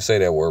 I can't even say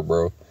that word,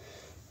 bro.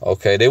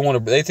 Okay,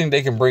 they think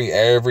they can bring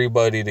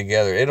everybody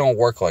together. It don't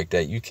work like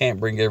that. You can't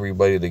bring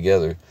everybody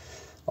together.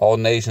 All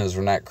nations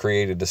were not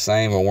created the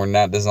same, and were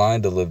not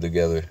designed to live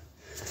together.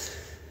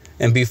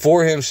 And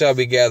before him shall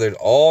be gathered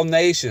all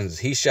nations.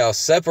 He shall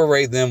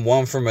separate them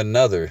one from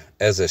another,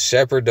 as a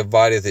shepherd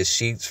divideth his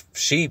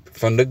sheep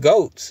from the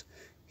goats.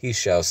 He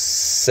shall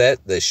set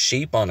the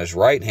sheep on his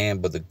right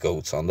hand, but the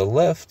goats on the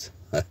left.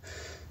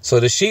 So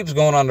the sheep's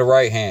going on the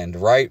right hand.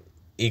 Right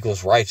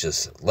equals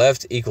righteous.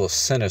 Left equals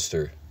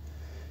sinister.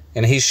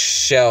 And he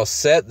shall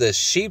set the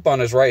sheep on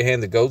his right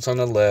hand, the goats on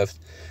the left.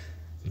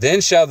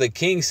 Then shall the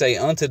king say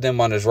unto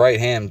them on his right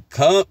hand,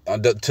 come,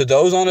 to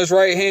those on his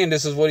right hand,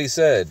 this is what he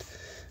said.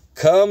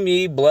 Come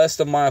ye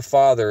blessed of my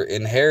Father,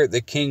 inherit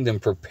the kingdom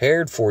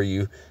prepared for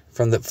you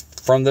from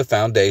the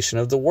foundation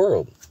of the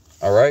world.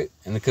 All right?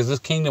 And because this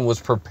kingdom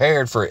was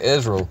prepared for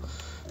Israel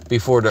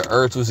before the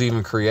earth was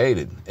even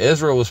created.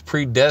 Israel was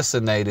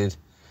predestinated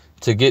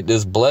to get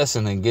this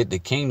blessing and get the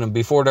kingdom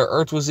before the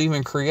earth was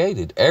even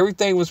created.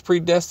 Everything was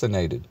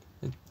predestinated.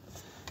 It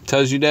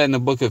tells you that in the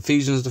book of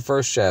Ephesians, the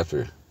 1st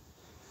chapter.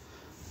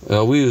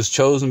 We was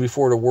chosen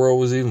before the world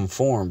was even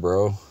formed,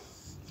 bro.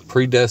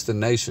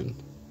 Predestination.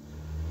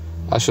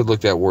 I should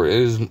look that word.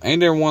 Ain't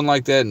there one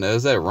like that?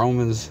 Is that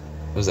Romans?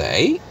 Was that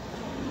 8?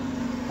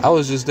 I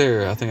was just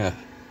there. I think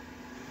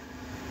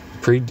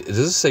does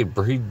it say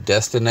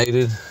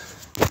predestinated?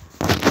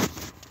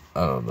 I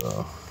don't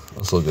know.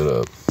 Let's look it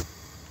up.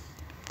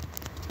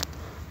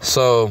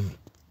 So,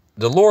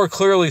 the Lord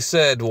clearly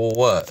said, well,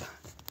 what?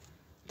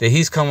 That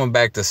he's coming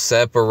back to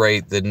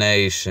separate the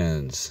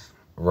nations,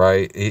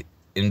 right?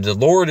 And the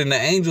Lord and the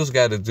angels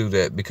got to do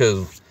that,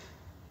 because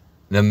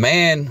the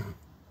man,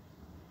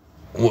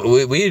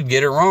 we'd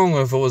get it wrong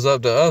if it was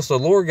up to us. The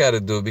Lord got to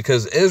do it,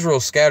 because Israel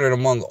scattered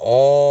among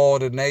all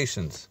the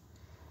nations,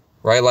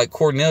 right? Like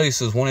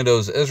Cornelius is one of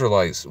those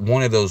Israelites,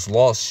 one of those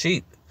lost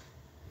sheep,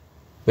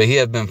 but he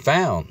had been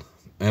found.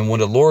 And when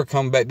the Lord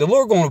come back, the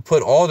Lord going to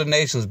put all the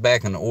nations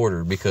back in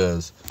order,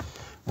 because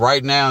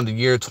right now in the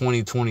year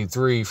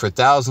 2023, for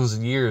thousands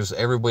of years,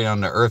 everybody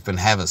on the earth been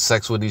having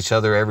sex with each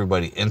other.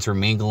 Everybody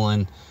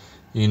intermingling,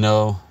 you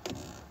know.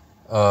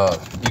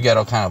 You got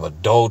all kind of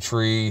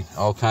adultery,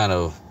 all kind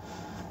of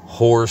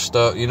whore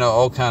stuff, you know,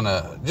 all kind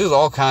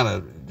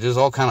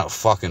of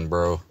fucking,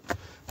 bro.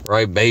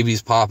 Right?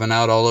 Babies popping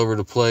out all over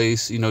the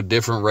place, you know,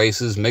 different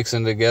races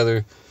mixing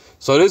together.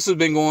 So this has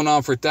been going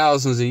on for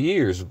thousands of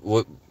years.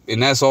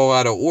 And that's all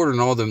out of order,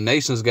 and all the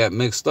nations got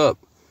mixed up.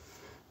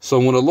 So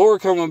when the Lord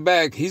coming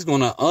back, he's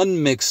going to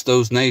unmix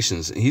those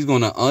nations. He's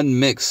going to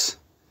unmix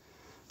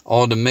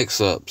all the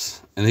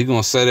mix-ups, and he's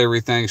going to set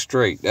everything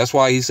straight. That's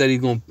why he said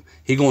he's going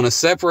to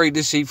separate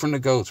the sheep from the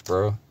goats,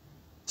 bro.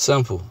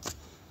 Simple.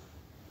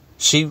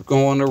 Sheep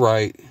go on the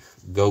right,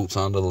 goats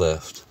on the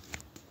left.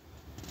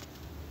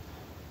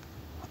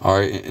 All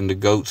right, and the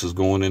goats is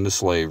going into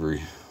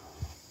slavery.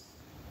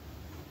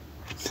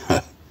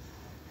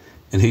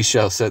 And he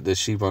shall set the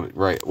sheep on it.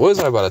 Right. What was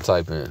I about to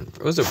type in?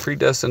 Was it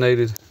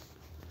predestinated?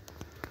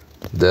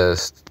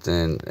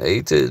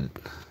 Destinated.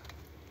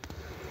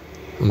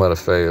 I'm about to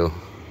fail.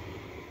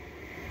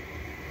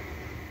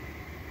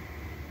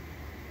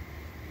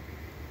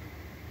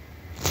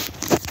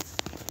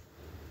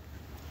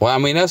 Well, I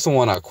mean, that's the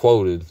one I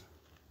quoted.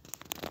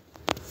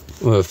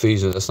 Well,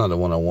 Ephesians, that's not the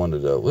one I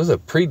wanted, though. Was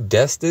it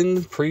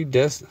predestined?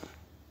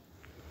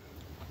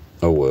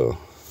 Oh, well.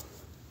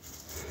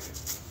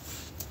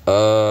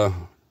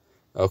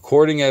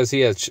 According as he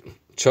has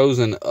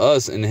chosen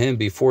us in him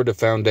before the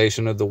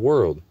foundation of the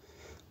world,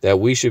 that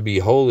we should be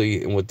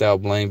holy and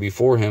without blame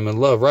before him in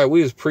love. Right?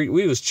 We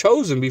was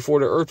chosen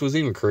before the earth was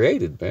even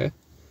created, man.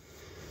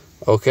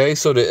 Okay,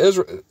 so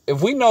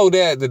if we know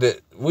that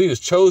we was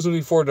chosen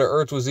before the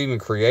earth was even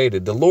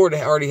created, the Lord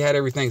already had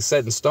everything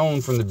set in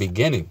stone from the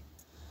beginning.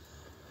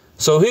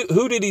 So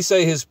who did he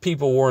say his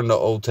people were in the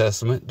Old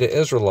Testament? The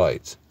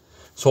Israelites.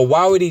 So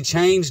why would he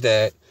change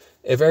that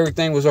if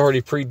everything was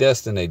already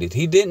predestinated?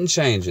 He didn't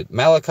change it.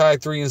 Malachi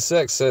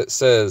 3:6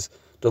 says,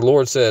 the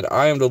Lord said,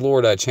 I am the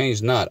Lord, I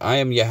change not. I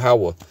am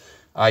Yahawah,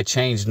 I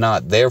change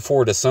not.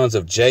 Therefore the sons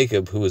of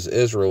Jacob, who is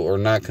Israel, are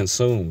not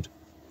consumed.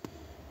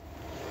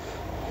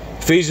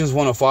 Ephesians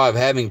 1:5,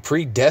 having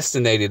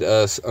predestinated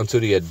us unto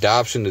the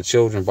adoption of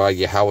children by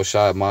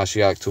YAHAWASHI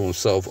Mashiach to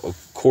himself,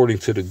 according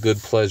to the good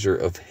pleasure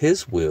of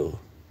his will.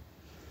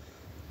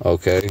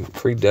 Okay,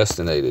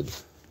 predestinated.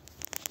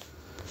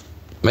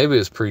 Maybe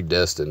it's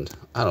predestined.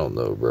 I don't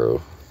know,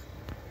 bro.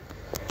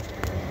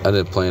 I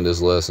didn't plan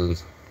this lesson.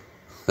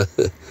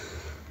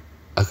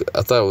 I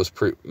thought it was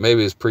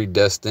maybe it's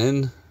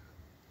predestined.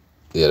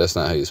 Yeah, that's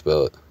not how you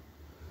spell it.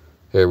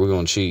 Here, we're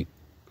going to cheat.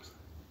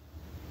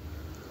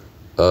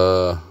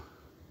 Bruh,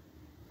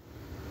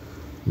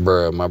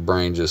 my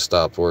brain just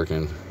stopped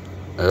working.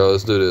 All right,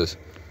 let's do this.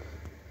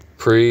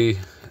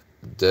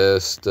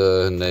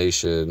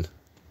 Predestination.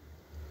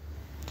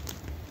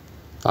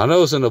 I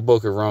know it's in the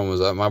book of Romans.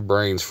 My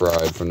brain's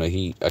fried from the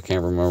heat. I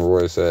can't remember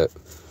where it's at.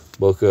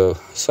 Book of...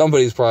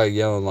 Somebody's probably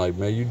yelling like,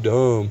 man, you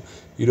dumb.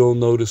 You don't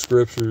know the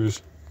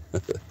scriptures.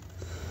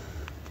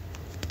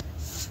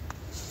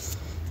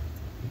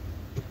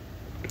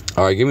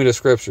 All right, give me the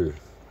scripture.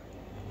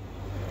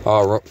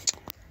 Oh,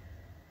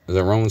 is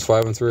it Romans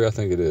 5:3? I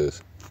think it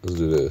is. Let's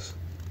do this.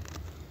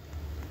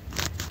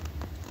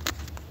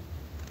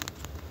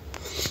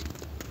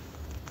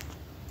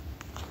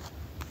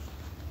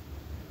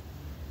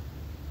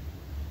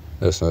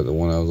 That's not the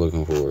one I was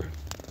looking for.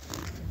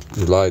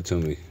 You lied to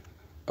me.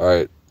 All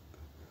right.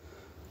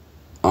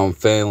 I'm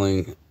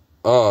failing.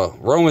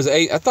 Romans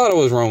 8. I thought it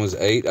was Romans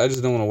 8. I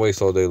just don't want to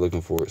waste all day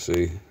looking for it.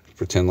 See?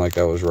 Pretend like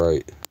I was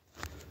right.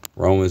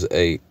 Romans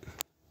 8.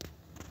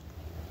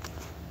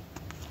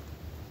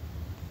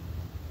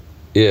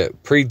 Yeah.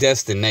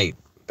 Predestinate.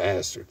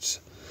 Bastards.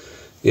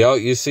 Yo,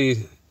 you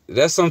see,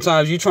 that's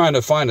sometimes you trying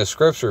to find a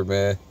scripture,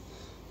 man.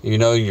 You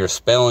know, your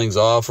spelling's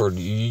off, or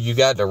you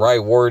got the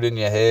right word in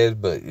your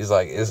head, but it's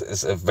like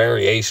it's a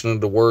variation of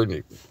the word,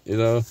 you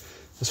know.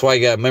 That's why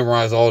you got to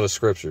memorize all the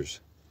scriptures.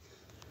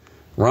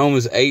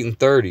 Romans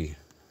 8:30.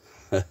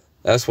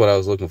 That's what I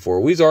was looking for.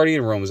 We was already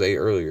in Romans 8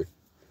 earlier.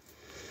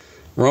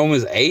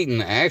 Romans 8,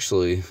 and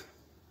actually,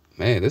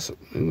 man,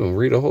 I'm going to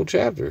read a whole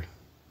chapter.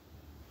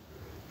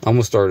 I'm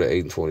going to start at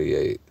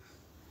 8:28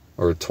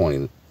 or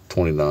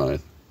 29.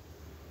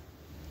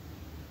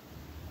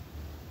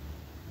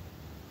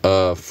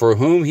 For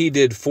whom he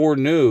did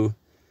foreknew,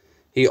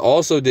 he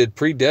also did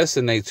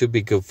predestinate to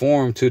be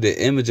conformed to the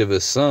image of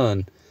his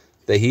Son,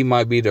 that he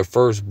might be the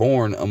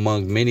firstborn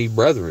among many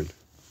brethren.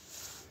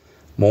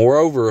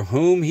 Moreover,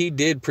 whom he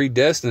did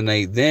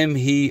predestinate, them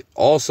he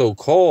also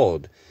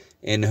called.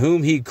 And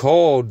whom he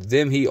called,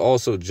 them he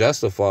also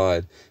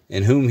justified.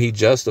 And whom he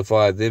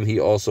justified, them he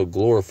also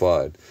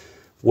glorified.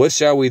 What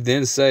shall we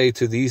then say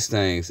to these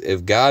things?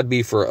 If God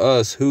be for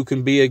us, who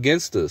can be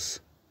against us?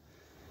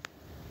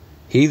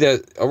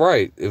 All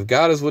right, if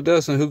God is with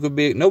us, and who could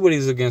be?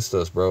 Nobody's against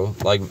us, bro.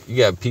 Like, you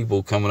got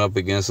people coming up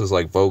against us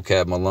like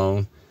Vocab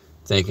Malone,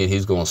 thinking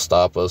he's going to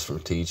stop us from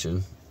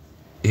teaching.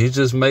 He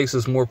just makes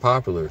us more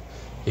popular.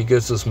 He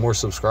gets us more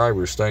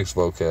subscribers. Thanks,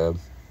 Vocab.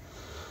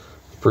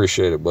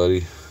 Appreciate it,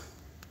 buddy.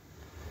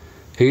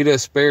 He that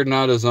spared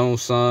not his own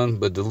son,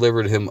 but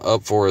delivered him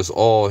up for us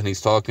all, and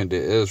he's talking to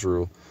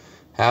Israel,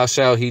 how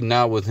shall he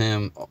not with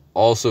him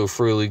also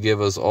freely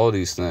give us all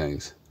these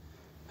things?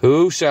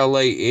 Who shall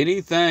lay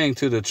anything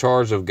to the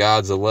charge of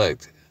God's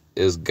elect?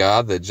 Is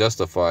God that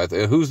justifieth.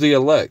 And who's the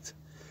elect?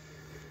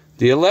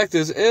 The elect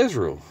is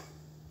Israel.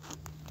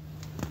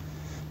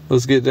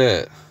 Let's get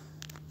that.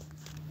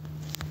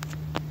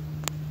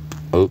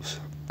 Oops.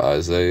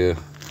 Isaiah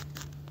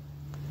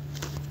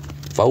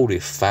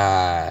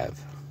 45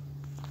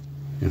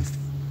 and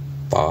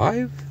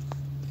 5?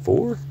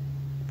 4?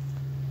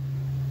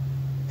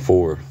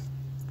 4.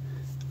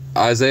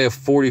 Isaiah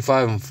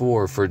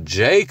 45:4. For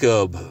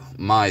Jacob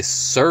my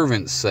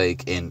servant's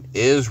sake, and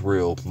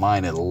Israel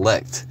mine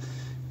elect.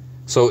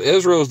 So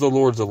Israel is the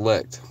Lord's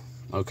elect.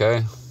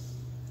 Okay?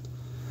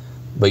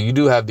 But you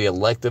do have the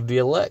elect of the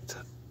elect,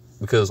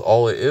 because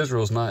all of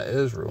Israel is not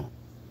Israel.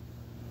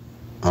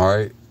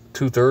 Alright?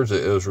 2/3 of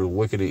Israel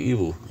wicked and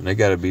evil, and they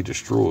got to be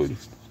destroyed.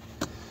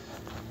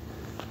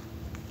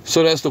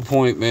 So that's the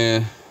point,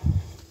 man.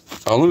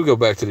 Oh, let me go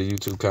back to the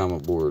YouTube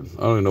comment board.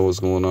 I don't even know what's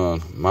going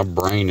on. My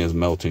brain is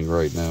melting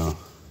right now.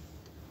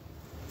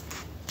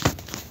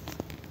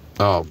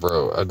 Oh,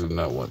 bro, I do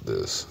not want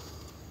this.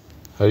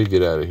 How do you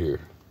get out of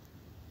here?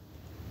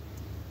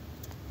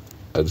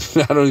 I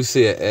don't even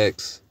see an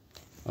X.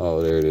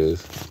 Oh, there it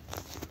is.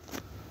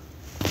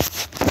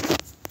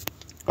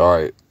 All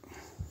right.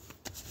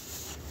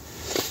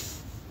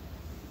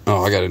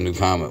 Oh, I got a new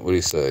comment. What do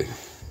you say?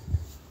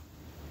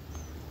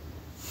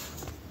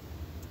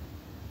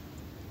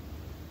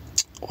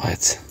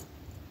 What?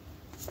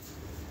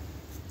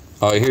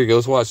 All right, here he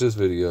goes. Watch this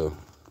video.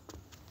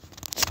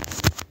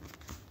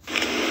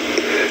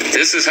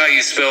 This is how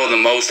you spell the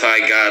Most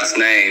High God's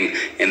name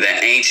in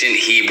the ancient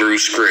Hebrew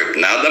script.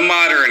 Not the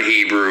modern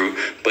Hebrew,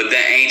 but the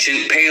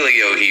ancient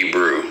Paleo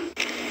Hebrew.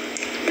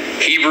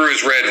 Hebrew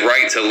is read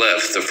right to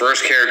left. The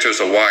first character is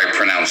a Y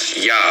pronounced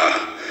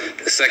Yah.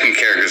 The second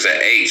character is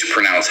a H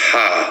pronounced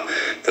Ha.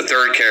 The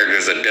third character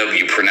is a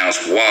W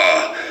pronounced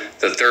Wah.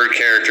 The third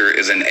character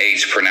is an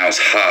H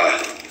pronounced Ha.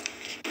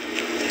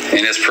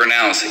 And it's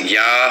pronounced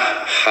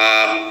YAHAWAH.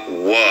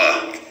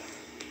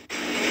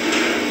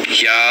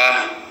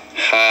 YAHAWAH.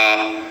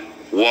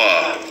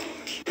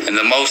 And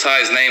the Most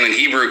High's name in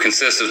Hebrew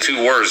consists of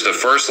 2 words. The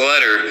first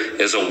letter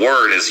is a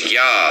word, is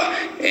Yah.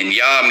 And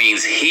Yah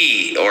means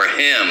he or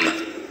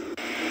him.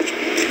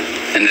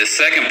 And the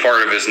second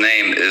part of his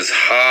name is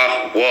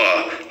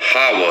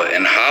Hawa,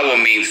 and Hawa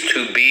means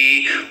to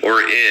be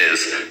or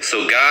is.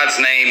 So God's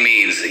name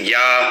means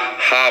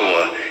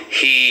YAHWAH,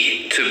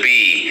 he to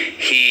be,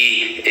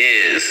 he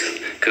is.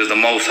 Because the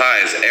Most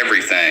High is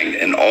everything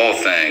and all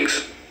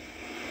things.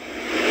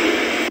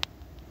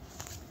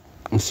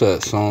 What's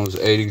that? Psalms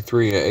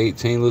 83 and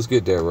 18. Let's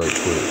get that right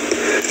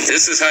quick.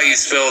 This is how you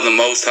spell the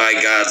Most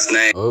High God's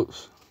name.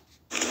 Oops.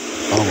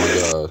 Oh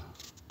my God.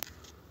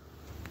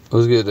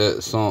 Let's get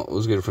that song.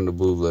 Let's get it from the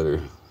blue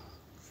letter.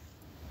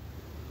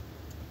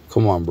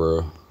 Come on,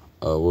 bro.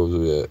 Where was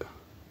we at?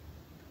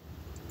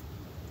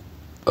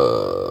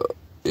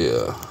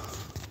 Yeah.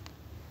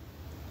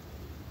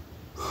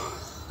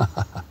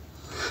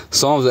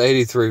 Psalms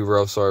 83,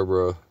 bro. Sorry,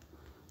 bro.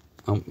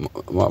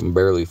 I'm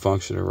barely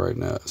functioning right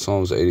now.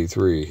 Psalms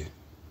 83.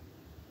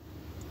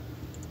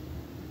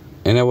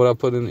 Ain't that what I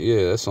put in?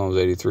 Yeah, that's Psalms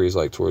 83. It's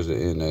like towards the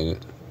end, ain't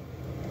it?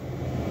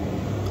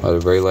 Oh, the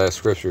very last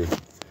scripture.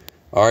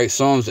 All right,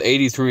 Psalms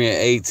 83 and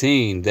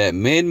 18. That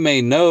men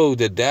may know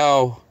that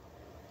thou,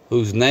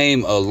 whose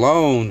name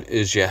alone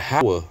is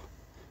Yahawah,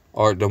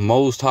 art the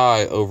Most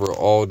High over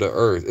all the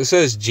earth. It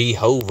says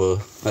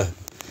Jehovah.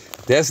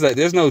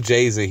 There's no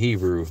J's in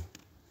Hebrew.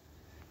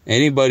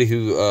 Anybody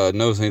who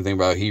knows anything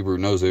about Hebrew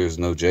knows there's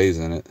no J's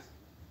in it.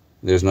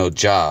 There's no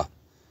Jah.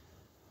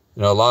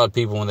 You know, a lot of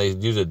people, when they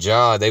use a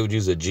Jah, they would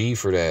use a G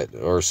for that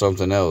or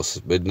something else.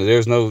 But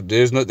that's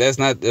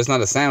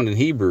not a sound in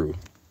Hebrew.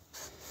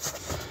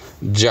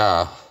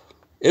 Jah.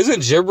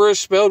 Isn't gibberish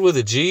spelled with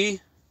a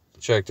G?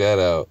 Check that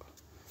out.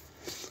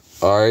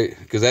 All right,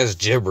 because that's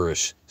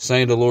gibberish.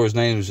 Saying the Lord's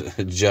name is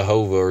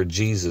Jehovah or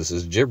Jesus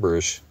is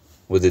gibberish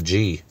with a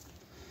G.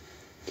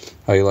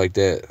 How you like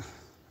that?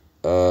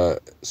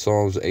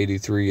 Psalms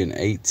 83 and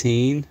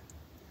 18.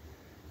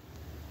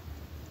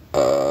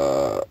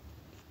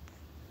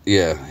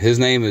 Yeah, his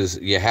name is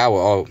Yahawah.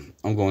 Oh,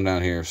 I'm going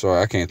down here.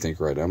 Sorry, I can't think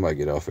right now. I might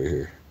get off of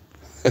here.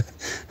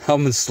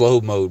 I'm in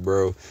slow mode,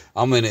 bro.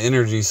 I'm in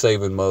energy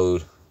saving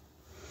mode.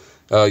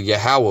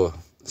 Yahawah.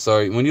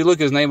 Sorry, when you look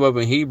his name up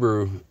in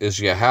Hebrew, it's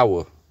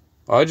Yahawah.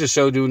 Oh, I just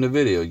showed you in the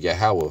video,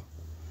 Yahawah.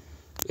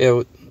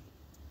 Yeah,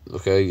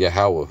 okay,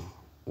 Yahawah.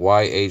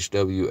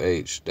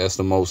 YHWH. That's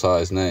the Most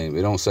High's name.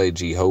 It don't say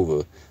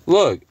Jehovah.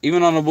 Look,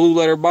 even on the blue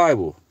letter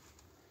Bible,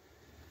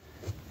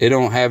 it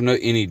don't have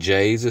any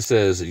J's. It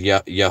says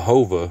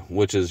Yehovah,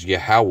 which is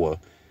Yahawah.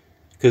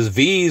 Because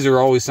V's are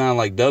always sound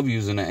like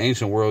W's in the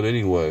ancient world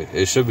anyway.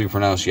 It should be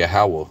pronounced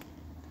Yahawah.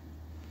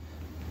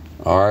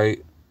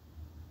 Alright.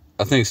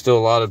 I think still a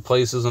lot of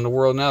places in the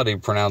world now, they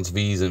pronounce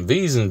V's. And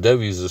V's and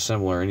W's are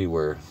similar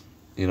anywhere.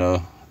 You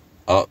know,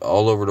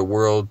 all over the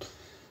world.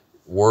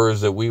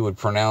 Words that we would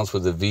pronounce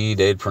with a V,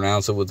 they'd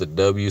pronounce it with a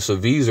W. So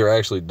V's are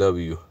actually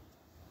W.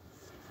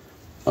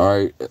 All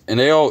right, and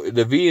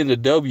the V and the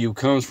W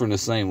comes from the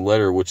same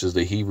letter, which is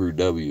the Hebrew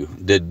W.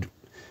 The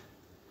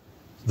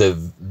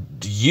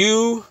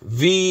U,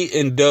 V,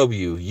 and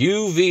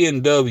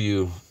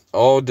W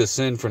all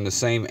descend from the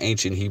same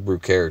ancient Hebrew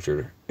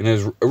character, and it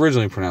was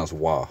originally pronounced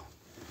Wah,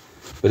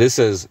 but it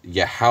says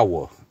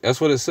Yahawah.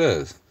 That's what it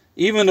says.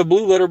 Even the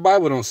blue letter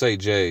Bible don't say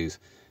J's.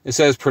 It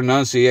says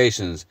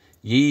pronunciations.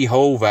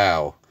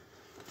 Yehovah.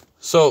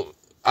 So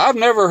I've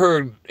never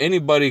heard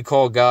anybody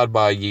call God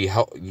by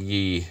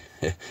Yehovah.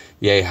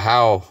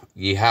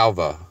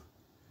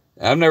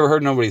 I've never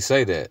heard nobody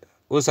say that.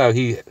 What's how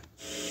he?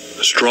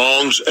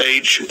 Strong's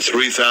H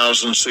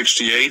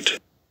 3068.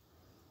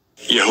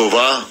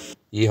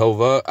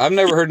 Yehovah. I've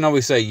never heard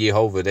nobody say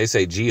Yehovah. They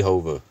say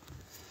Jehovah.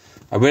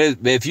 But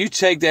if you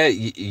take that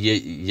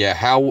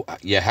Yahawah,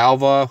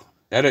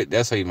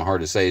 that's even hard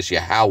to say. It's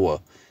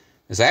Yahawah.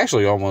 It's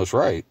actually almost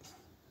right.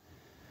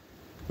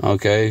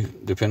 Okay,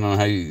 depending on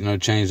how you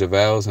change the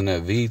vowels and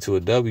that V to a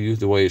W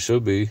the way it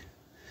should be.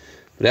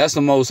 But that's the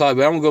Most High.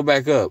 But I'm going to go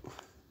back up.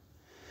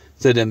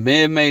 So that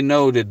men may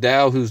know that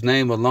thou whose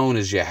name alone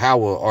is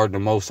Yahawah art the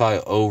Most High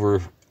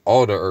over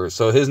all the earth.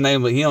 So his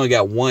name, he only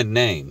got one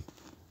name.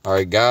 All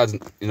right, God's,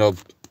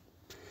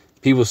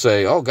 people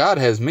say, oh, God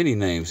has many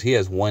names. He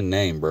has one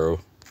name, bro.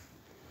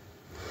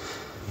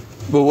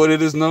 But what did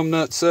his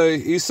numbnut say?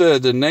 He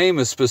said the name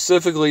is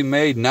specifically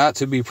made not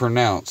to be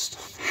pronounced.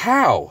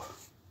 How?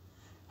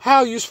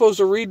 How are you supposed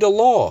to read the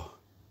law?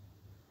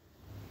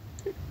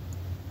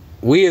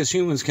 We as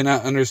humans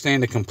cannot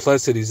understand the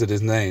complexities of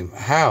his name.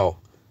 How?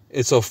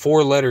 It's a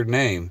 4-letter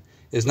name.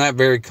 It's not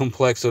very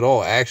complex at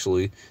all,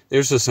 actually.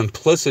 There's a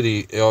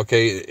simplicity,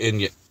 okay,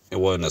 in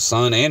the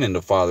Son and in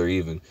the Father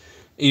even.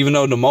 Even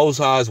though the Most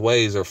High's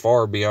ways are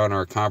far beyond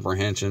our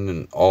comprehension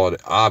and all,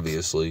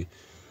 obviously.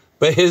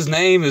 But his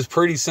name is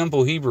pretty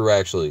simple Hebrew,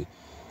 actually.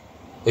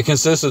 It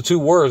consists of 2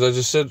 words. I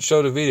just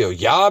showed a video.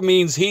 Yah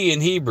means he in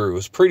Hebrew.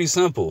 It's pretty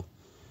simple.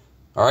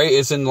 All right.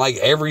 It's in like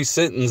every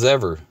sentence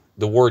ever.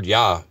 The word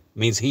Yah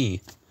means he.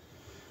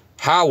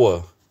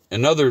 Hawa,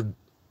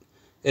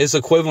 it's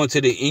equivalent to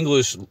the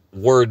English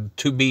word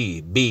to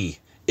be,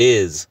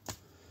 is.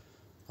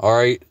 All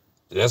right.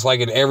 That's like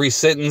in every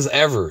sentence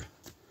ever.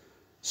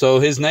 So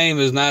his name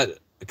is not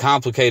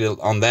complicated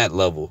on that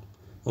level.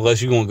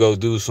 Unless you're going to go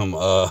do some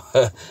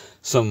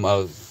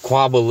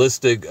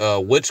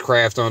Kabbalistic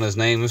witchcraft on his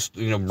name,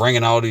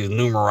 bringing all these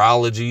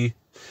numerology,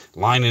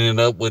 lining it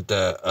up with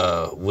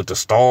the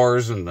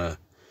stars and the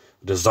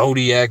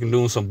zodiac and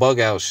doing some bug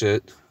out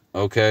shit.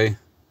 Okay.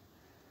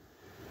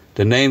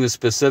 The name is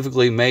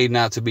specifically made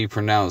not to be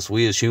pronounced.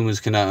 We as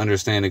humans cannot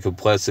understand the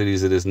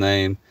complexities of this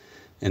name.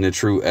 in the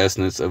true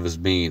essence of his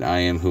being. I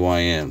am who I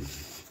am.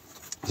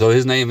 So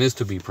his name is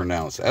to be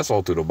pronounced. That's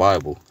all through the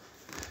Bible.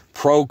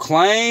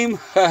 Proclaim.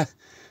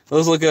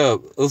 Let's look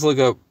up.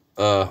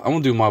 I'm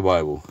going to do my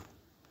Bible.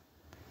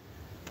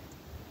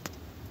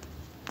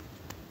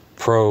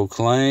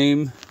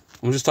 Proclaim.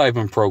 I'm just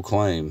typing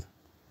proclaim.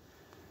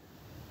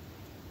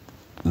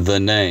 The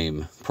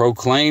name.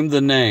 Proclaim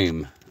the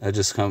name.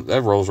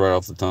 That rolls right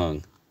off the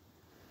tongue.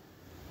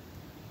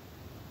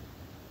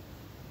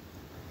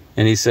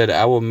 And he said,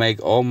 I will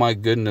make all my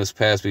goodness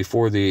pass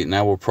before thee, and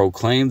I will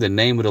proclaim the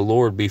name of the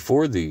Lord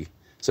before thee.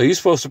 So you're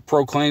supposed to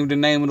proclaim the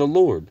name of the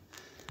Lord.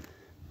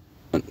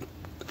 I'm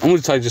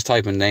going to just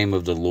type in name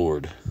of the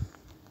Lord.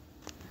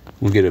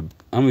 I'm going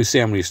to see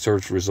how many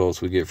search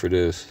results we get for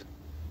this.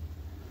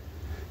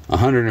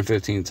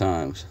 115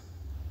 times.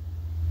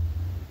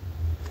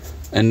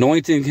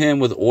 Anointing him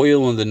with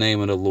oil in the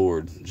name of the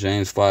Lord.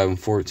 James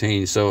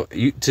 5:14. So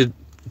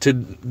to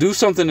do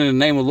something in the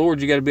name of the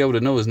Lord, you got to be able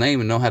to know his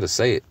name and know how to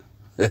say it.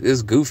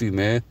 It's goofy,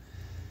 man.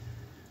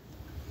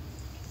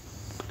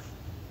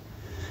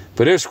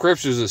 But there's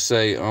scriptures that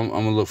say, I'm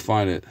going to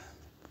find it.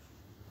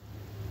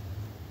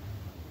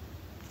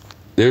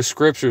 There's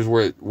scriptures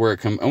where it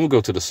comes. I'm going to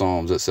go to the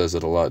Psalms. That says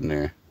it a lot in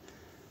there.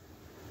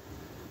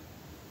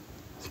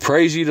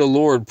 Praise ye the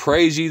Lord.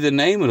 Praise ye the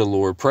name of the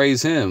Lord.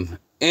 Praise him.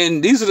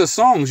 And these are the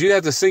songs. You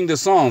have to sing the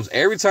Psalms.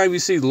 Every time you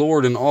see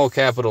Lord in all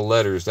capital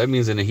letters, that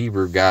means in the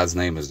Hebrew, God's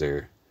name is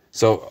there.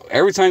 So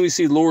every time you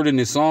see Lord in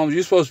the Psalms,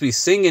 you're supposed to be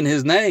singing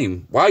his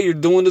name while you're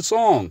doing the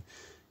song.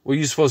 Well,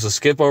 you're supposed to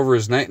skip over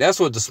his name. That's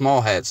what the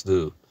small hats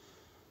do.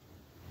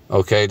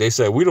 Okay, they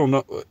say, we don't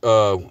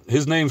know.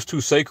 His name's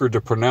too sacred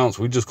to pronounce.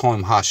 We just call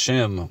him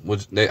Hashem,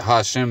 which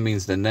Hashem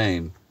means the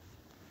name.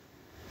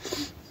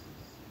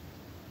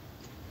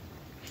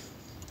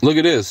 Look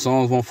at this,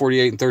 Psalms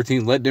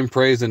 148:13. Let them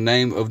praise the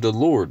name of the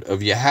Lord,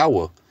 of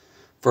Yahweh.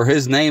 For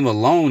his name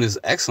alone is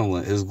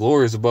excellent. His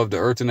glory is above the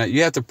earth and that.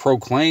 You have to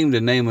proclaim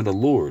the name of the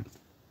Lord.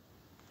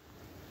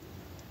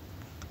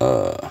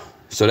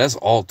 So that's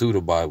all through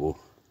the Bible.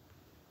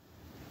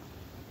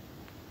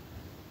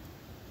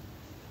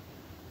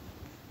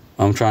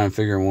 I'm trying to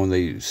figure out when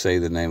they say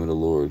the name of the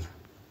Lord.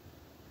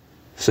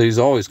 So he's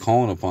always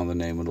calling upon the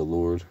name of the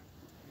Lord.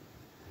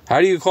 How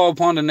do you call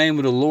upon the name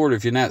of the Lord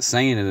if you're not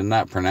saying it and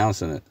not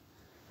pronouncing it?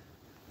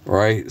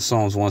 Right?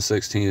 Psalms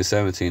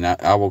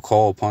 116-17. I will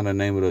call upon the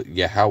name of the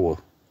Yahweh.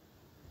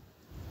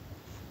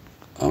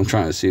 I'm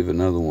trying to see if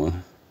another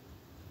one.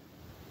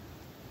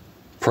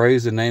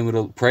 Praise the name of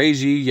the...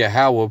 Praise ye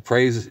Yahweh.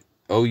 Praise,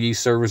 O ye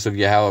servants of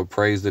Yahweh.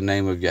 Praise the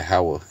name of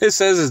Yahweh. It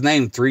says his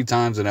name 3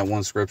 times in that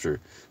one scripture.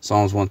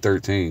 Psalms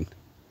 113.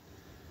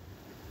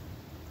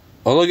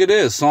 Oh, look at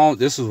this.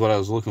 This is what I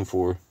was looking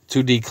for.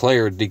 To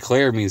declare.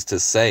 Declare means to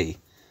say.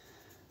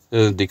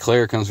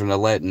 Declare comes from the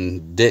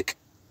Latin dic,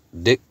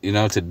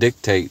 to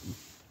dictate.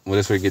 Well,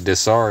 that's where you get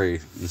desare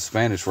in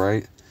Spanish,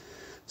 right?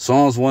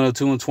 Psalms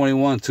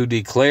 102:21. To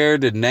declare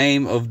the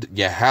name of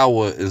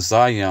Yahweh in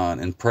Zion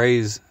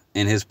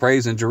and his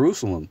praise in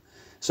Jerusalem.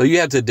 So you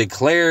have to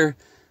declare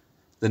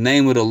the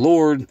name of the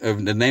Lord,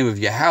 of the name of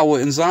Yahweh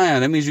in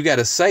Zion. That means you got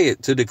to say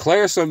it. To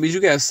declare something means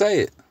you got to say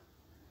it.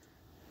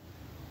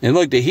 And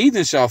look, the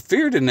heathen shall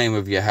fear the name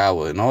of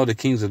Yahweh, and all the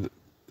kings of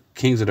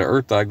the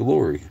earth thy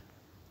glory.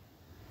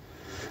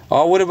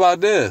 Oh, what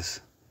about this?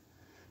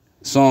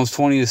 Psalms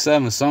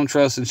 20:7. Some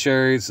trust in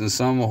chariots and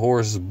some in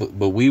horses,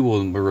 but we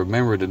will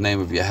remember the name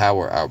of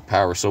Yahweh, our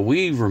power. So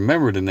we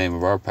remember the name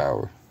of our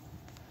power.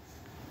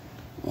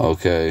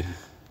 Okay.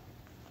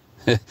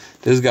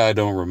 This guy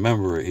don't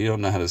remember it. He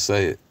don't know how to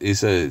say it. He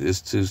said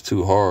it's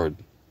too hard.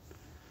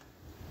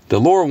 The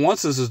Lord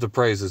wants us to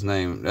praise his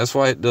name. That's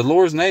why the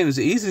Lord's name is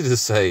easy to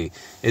say.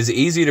 It's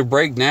easy to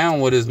break down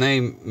what his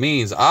name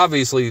means.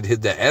 Obviously,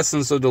 the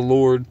essence of the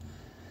Lord,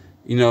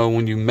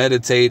 when you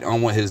meditate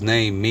on what his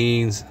name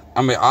means,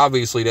 I mean,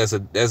 obviously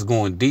that's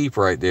going deep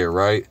right there,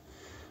 right?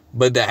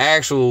 But the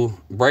actual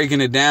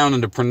breaking it down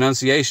and the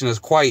pronunciation is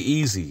quite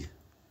easy.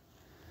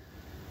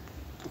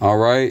 All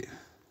right.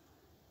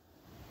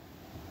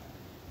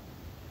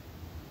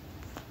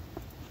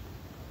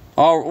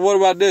 Oh, what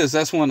about this?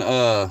 That's when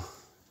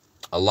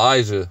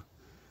Elijah,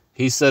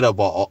 he set up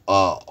a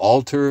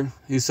altar.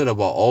 He set up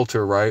an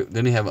altar, right?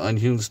 Didn't he have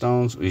unhewn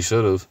stones? He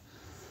should have.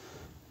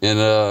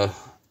 And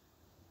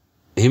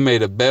he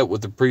made a bet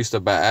with the priest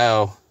of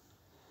Baal.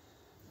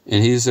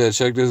 And he said,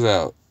 check this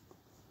out.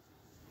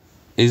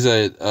 He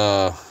said,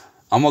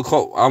 I'm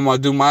gonna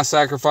do my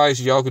sacrifice.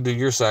 Y'all can do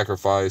your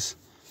sacrifice.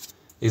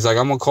 He's like,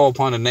 I'm gonna call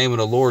upon the name of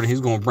the Lord, and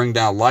he's gonna bring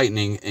down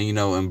lightning and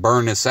and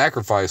burn this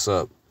sacrifice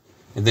up.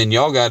 And then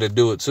y'all got to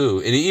do it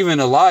too. And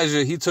even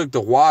Elijah, he took the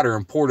water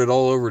and poured it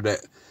all over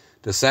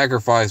the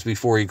sacrifice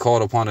before he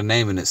called upon the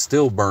name, and it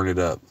still burned it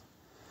up.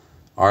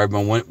 All right,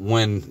 but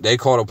when they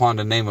called upon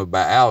the name of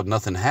Baal,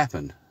 nothing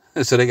happened.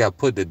 So they got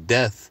put to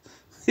death.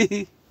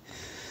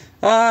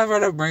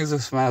 That brings a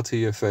smile to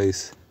your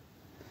face.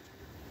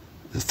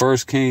 The 1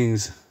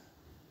 Kings.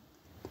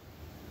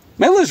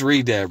 Man, let's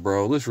read that,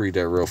 bro. Let's read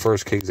that real. 1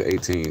 Kings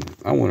 18.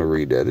 I want to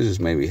read that. It just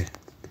made me...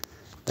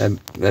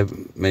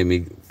 That made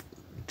me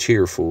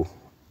cheerful.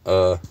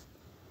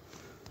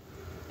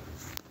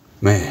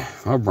 Man,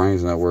 my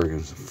brain's not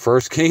working.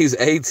 1 Kings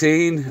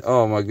 18.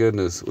 Oh my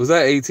goodness. Was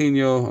that 18,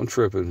 y'all? I'm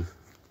tripping.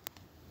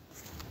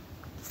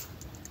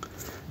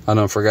 I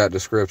done forgot the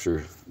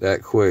scripture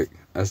that quick.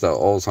 That's the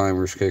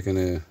Alzheimer's kicking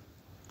in.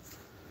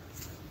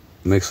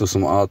 Mixed with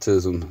some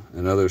autism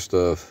and other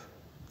stuff.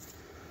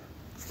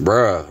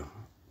 Bruh.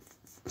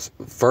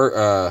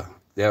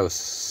 That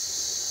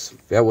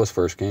was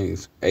 1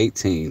 Kings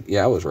 18.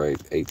 Yeah, I was right.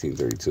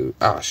 1832.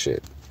 Ah,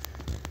 shit.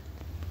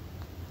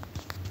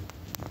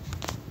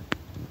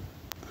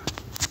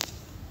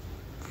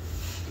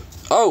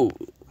 Oh,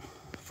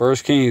 1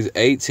 Kings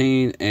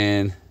 18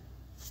 and...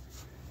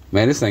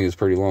 Man, this thing is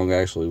pretty long,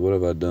 actually. What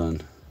have I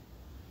done?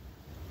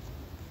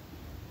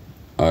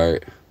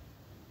 Alright.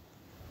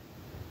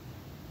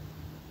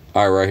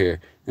 Alright, right here.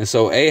 And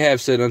so Ahab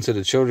said unto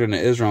the children of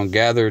Israel, and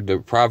gathered the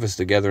prophets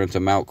together unto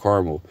Mount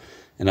Carmel.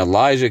 And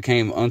Elijah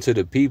came unto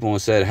the people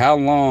and said, How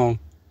long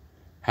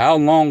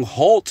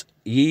halt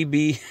ye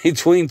be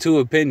between two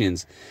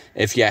opinions?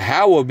 If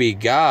Yahawah be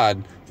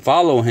God,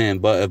 follow him.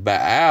 But if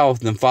Baal,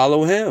 then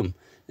follow him.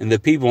 And the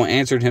people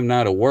answered him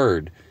not a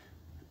word.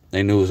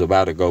 They knew it was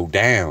about to go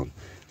down.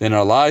 Then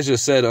Elijah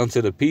said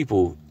unto the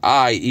people,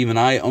 even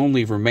I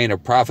only remain a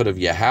prophet of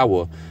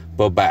Yahawah,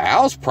 but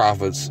Baal's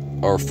prophets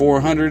are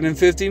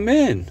 450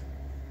 men.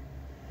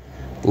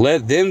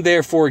 Let them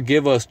therefore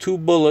give us 2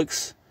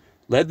 bullocks.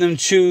 Let them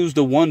choose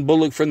the one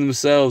bullock for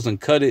themselves,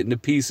 and cut it into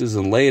pieces,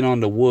 and lay it on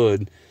the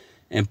wood,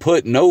 and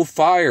put no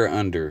fire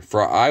under.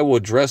 For I will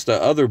dress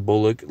the other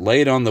bullock,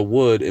 lay it on the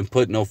wood, and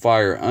put no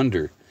fire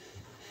under.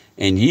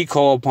 And ye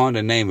call upon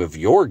the name of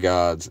your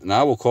gods, and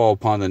I will call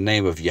upon the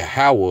name of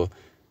Yahawah.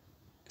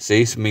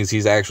 See, it means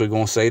he's actually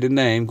going to say the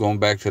name, going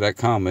back to that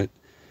comment.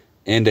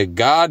 And the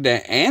God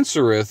that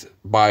answereth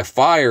by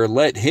fire,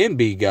 let him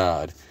be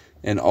God.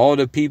 And all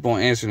the people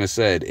answering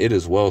said, It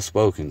is well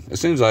spoken. It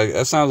seems like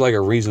that sounds like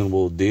a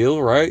reasonable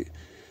deal, right?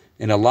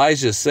 And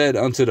Elijah said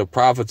unto the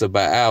prophets of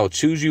Baal,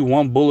 Choose you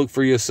one bullock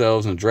for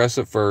yourselves, and dress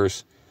it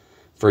first,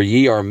 for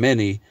ye are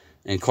many,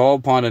 and call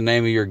upon the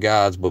name of your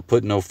gods, but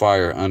put no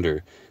fire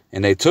under.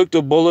 And they took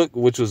the bullock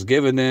which was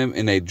given them,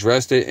 and they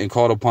dressed it, and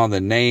called upon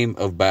the name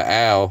of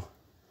Baal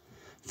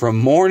from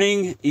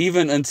morning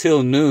even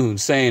until noon,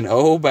 saying,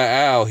 O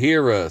Baal,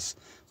 hear us.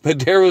 But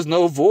there was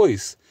no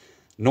voice,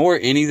 nor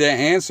any that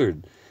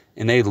answered.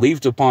 And they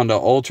leaped upon the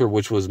altar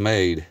which was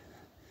made.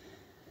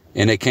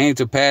 And it came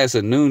to pass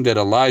at noon that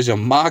Elijah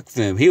mocked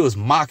them. He was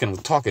mocking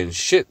them, talking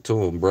shit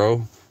to them,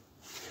 bro.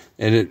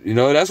 And,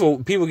 that's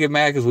what people get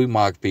mad, because we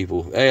mock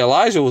people. Hey,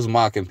 Elijah was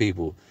mocking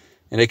people.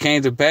 And it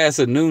came to pass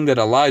at noon that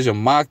Elijah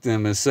mocked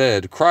them and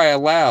said, Cry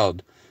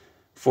aloud,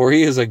 for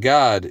he is a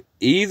God.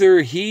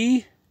 Either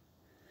he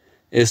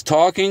is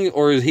talking,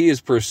 or he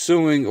is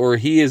pursuing, or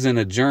he is in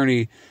a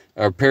journey,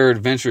 or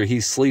peradventure he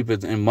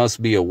sleepeth and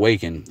must be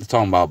awakened. It's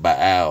talking about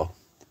Baal.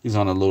 He's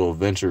on a little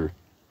venture.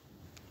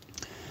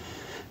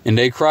 And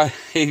they cried,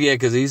 yeah,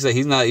 because he said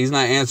he's not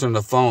answering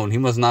the phone. He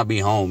must not be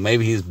home.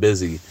 Maybe he's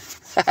busy.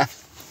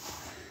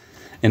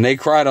 And they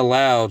cried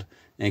aloud,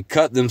 and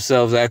cut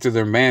themselves after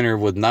their manner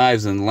with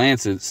knives and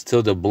lancets,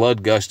 till the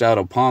blood gushed out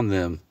upon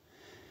them.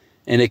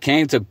 And it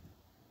came to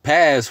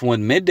pass,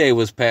 when midday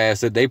was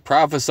past, that they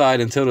prophesied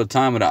until the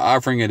time of the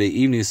offering of the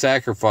evening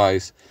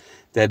sacrifice,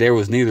 that there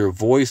was neither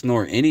voice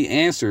nor any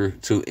answer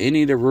to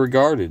any that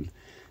regarded.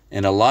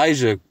 And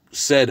Elijah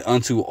said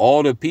unto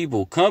all the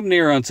people, Come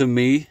near unto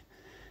me.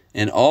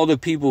 And all the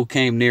people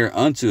came near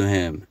unto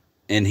him.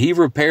 And he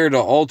repaired the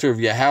altar of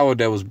Yahawah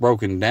that was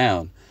broken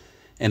down.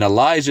 And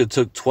Elijah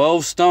took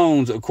 12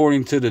 stones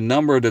according to the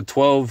number of the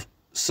 12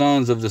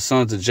 sons of the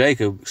sons of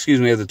Jacob. Excuse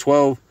me, of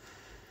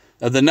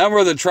the number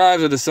of the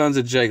tribes of the sons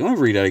of Jacob. Let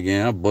me read that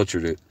again. I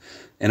butchered it.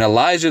 And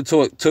Elijah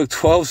took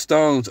 12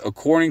 stones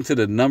according to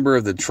the number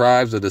of the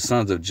tribes of the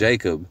sons of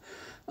Jacob,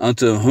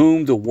 unto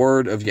whom the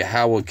word of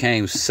Yahawah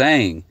came,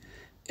 saying,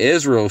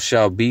 Israel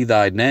shall be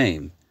thy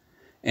name.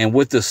 And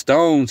with the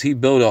stones he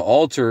built an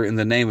altar in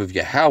the name of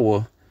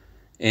Yahawah,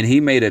 and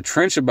he made a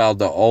trench about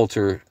the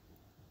altar,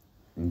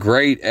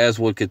 great as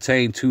would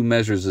contain 2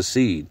 measures of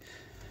seed.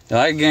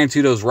 Now, I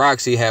guarantee those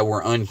rocks he had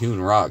were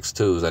unhewn rocks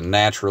too. It was a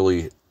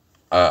naturally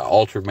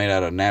altar made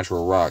out of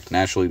natural rock.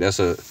 Naturally, that's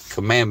a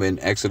commandment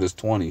in Exodus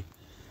 20.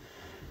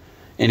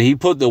 And he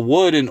put the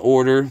wood in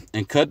order,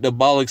 and cut the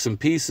bullocks in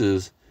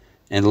pieces,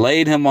 and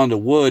laid him on the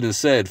wood, and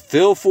said,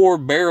 Fill 4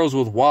 barrels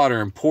with water,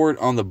 and pour it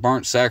on the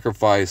burnt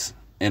sacrifice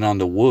and on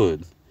the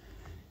wood.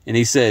 And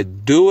he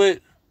said, Do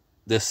it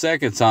the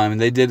second time.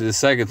 And they did it the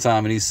second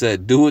time. And he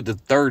said, Do it the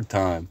third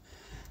time.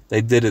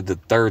 They did it the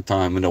third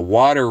time. And the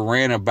water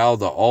ran about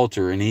the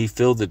altar, and he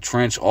filled the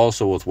trench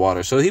also with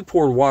water. So he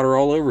poured water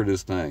all over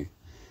this thing.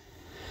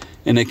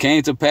 And it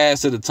came to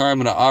pass at the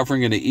time of the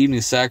offering of the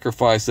evening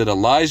sacrifice, that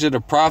Elijah the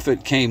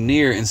prophet came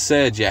near and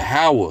said,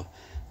 Yahawah,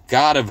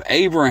 God of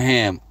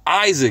Abraham,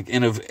 Isaac,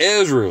 and of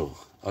Israel,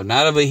 or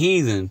not of a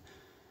heathen,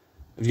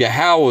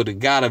 Yahawah, the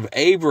God of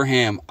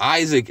Abraham,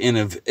 Isaac, and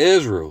of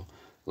Israel,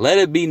 let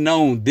it be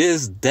known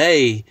this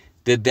day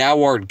that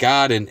thou art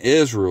God in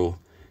Israel,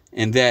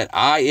 and that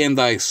I am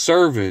thy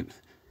servant,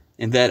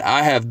 and that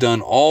I have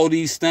done all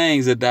these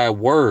things at thy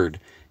word.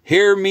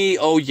 Hear me,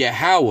 O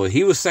Yahawah.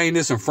 He was saying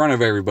this in front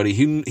of everybody.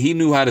 He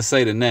knew how to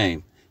say the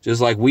name,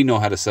 just like we know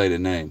how to say the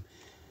name.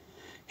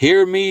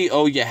 Hear me,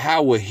 O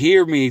Yahawah,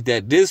 hear me,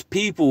 that this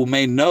people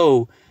may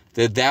know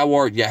that thou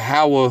art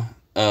Yahawah,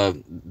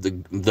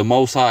 the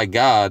Most High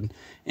God,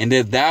 and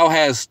that thou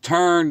hast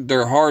turned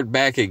their heart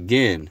back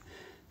again.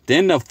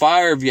 Then the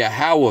fire of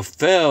Yahawah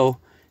fell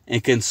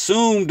and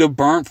consumed the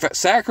burnt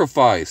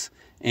sacrifice,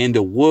 and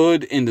the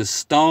wood, and the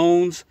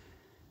stones,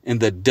 and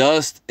the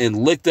dust,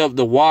 and licked up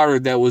the water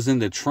that was in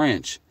the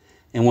trench.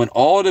 And when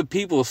all the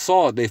people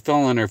saw it, they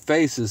fell on their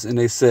faces, and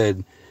they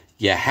said,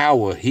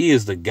 Yahawah, he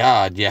is the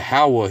God.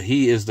 Yahawah,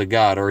 he is the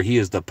God, or he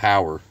is the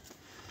power.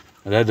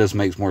 Now, that just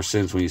makes more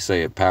sense when you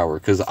say it, power,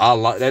 because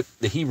Allah,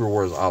 the Hebrew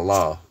word is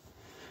Allah,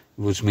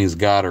 which means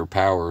God or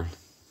power.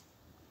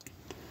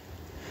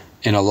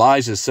 And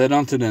Elijah said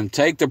unto them,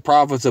 take the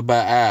prophets of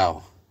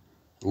Baal,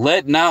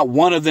 let not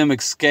one of them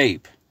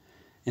escape.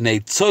 And they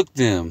took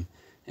them,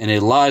 and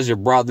Elijah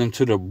brought them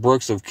to the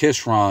brooks of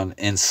Kishron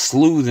and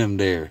slew them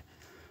there.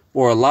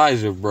 Boy,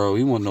 Elijah, bro,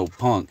 he wasn't no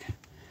punk.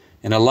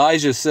 And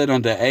Elijah said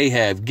unto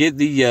Ahab, get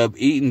thee up,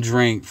 eat and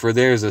drink, for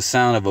there is a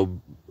sound of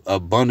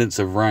abundance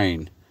of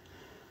rain.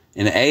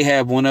 And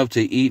Ahab went up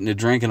to eat and to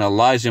drink, and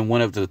Elijah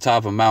went up to the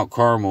top of Mount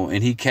Carmel,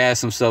 and he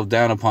cast himself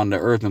down upon the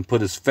earth and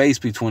put his face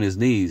between his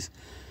knees,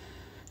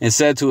 and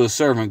said to his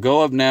servant,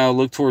 go up now,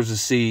 look towards the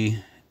sea.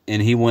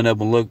 And he went up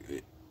and looked,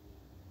 and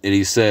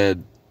he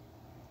said,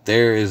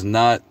 there is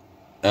nothing.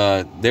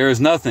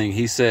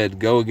 He said,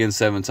 go again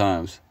 7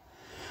 times.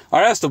 All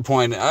right, that's the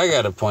point. I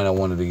got a point I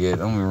wanted to get.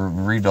 I'm going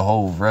to read the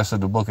whole rest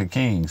of the book of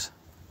Kings.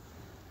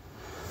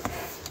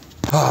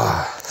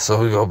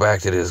 So we go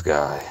back to this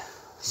guy.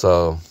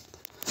 So,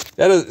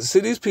 see,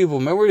 these people,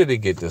 man, where did they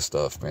get this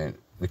stuff, man?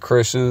 The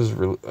Christians,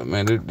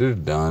 man, they're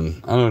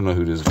done. I don't know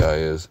who this guy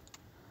is.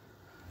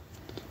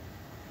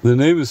 The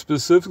name is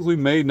specifically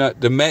made,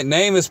 the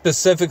name is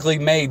specifically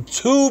made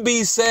to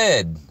be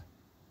said.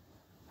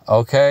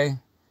 Okay?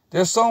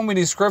 There's so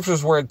many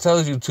scriptures where it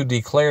tells you to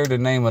declare the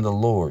name of the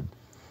Lord,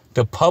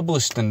 to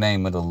publish the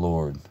name of the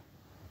Lord.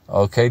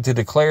 Okay? To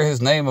declare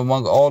his name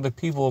among all the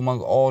people, among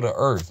all the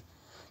earth.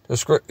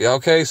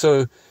 Okay?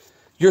 So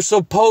you're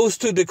supposed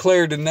to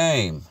declare the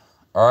name.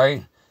 All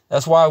right?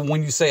 That's why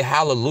when you say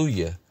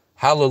hallelujah,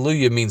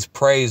 hallelujah means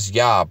praise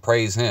Yah,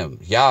 praise him.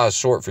 Yah is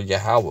short for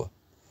Yahawah.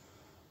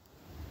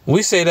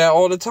 We say that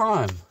all the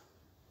time.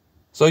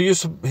 So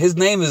his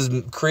name is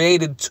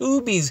created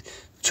to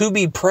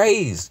be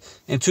praised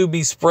and to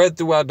be spread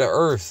throughout the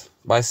earth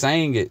by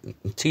saying it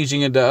and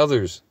teaching it to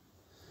others.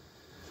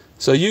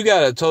 So you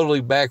got it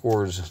totally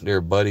backwards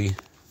there, buddy.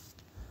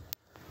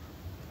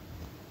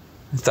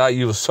 I thought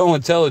you were so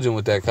intelligent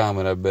with that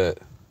comment, I bet.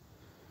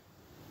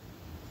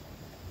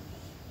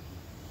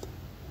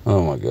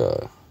 Oh my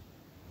God.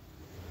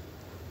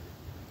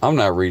 I'm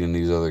not reading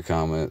these other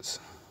comments.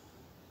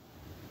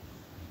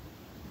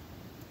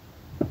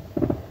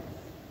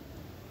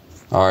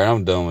 All right,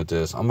 I'm done with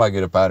this. I'm about to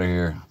get up out of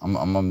here.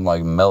 I'm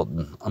like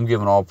melting. I'm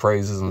giving all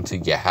praises unto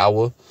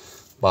Yahawah,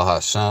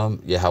 BaHa SHAM,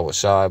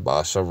 YAHAWASHI,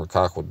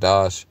 BaHa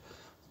QADASH,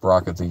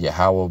 Barakah to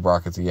Yahawah,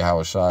 Barakah to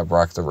YAHAWASHI,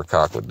 Barakah to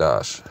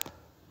QADASH.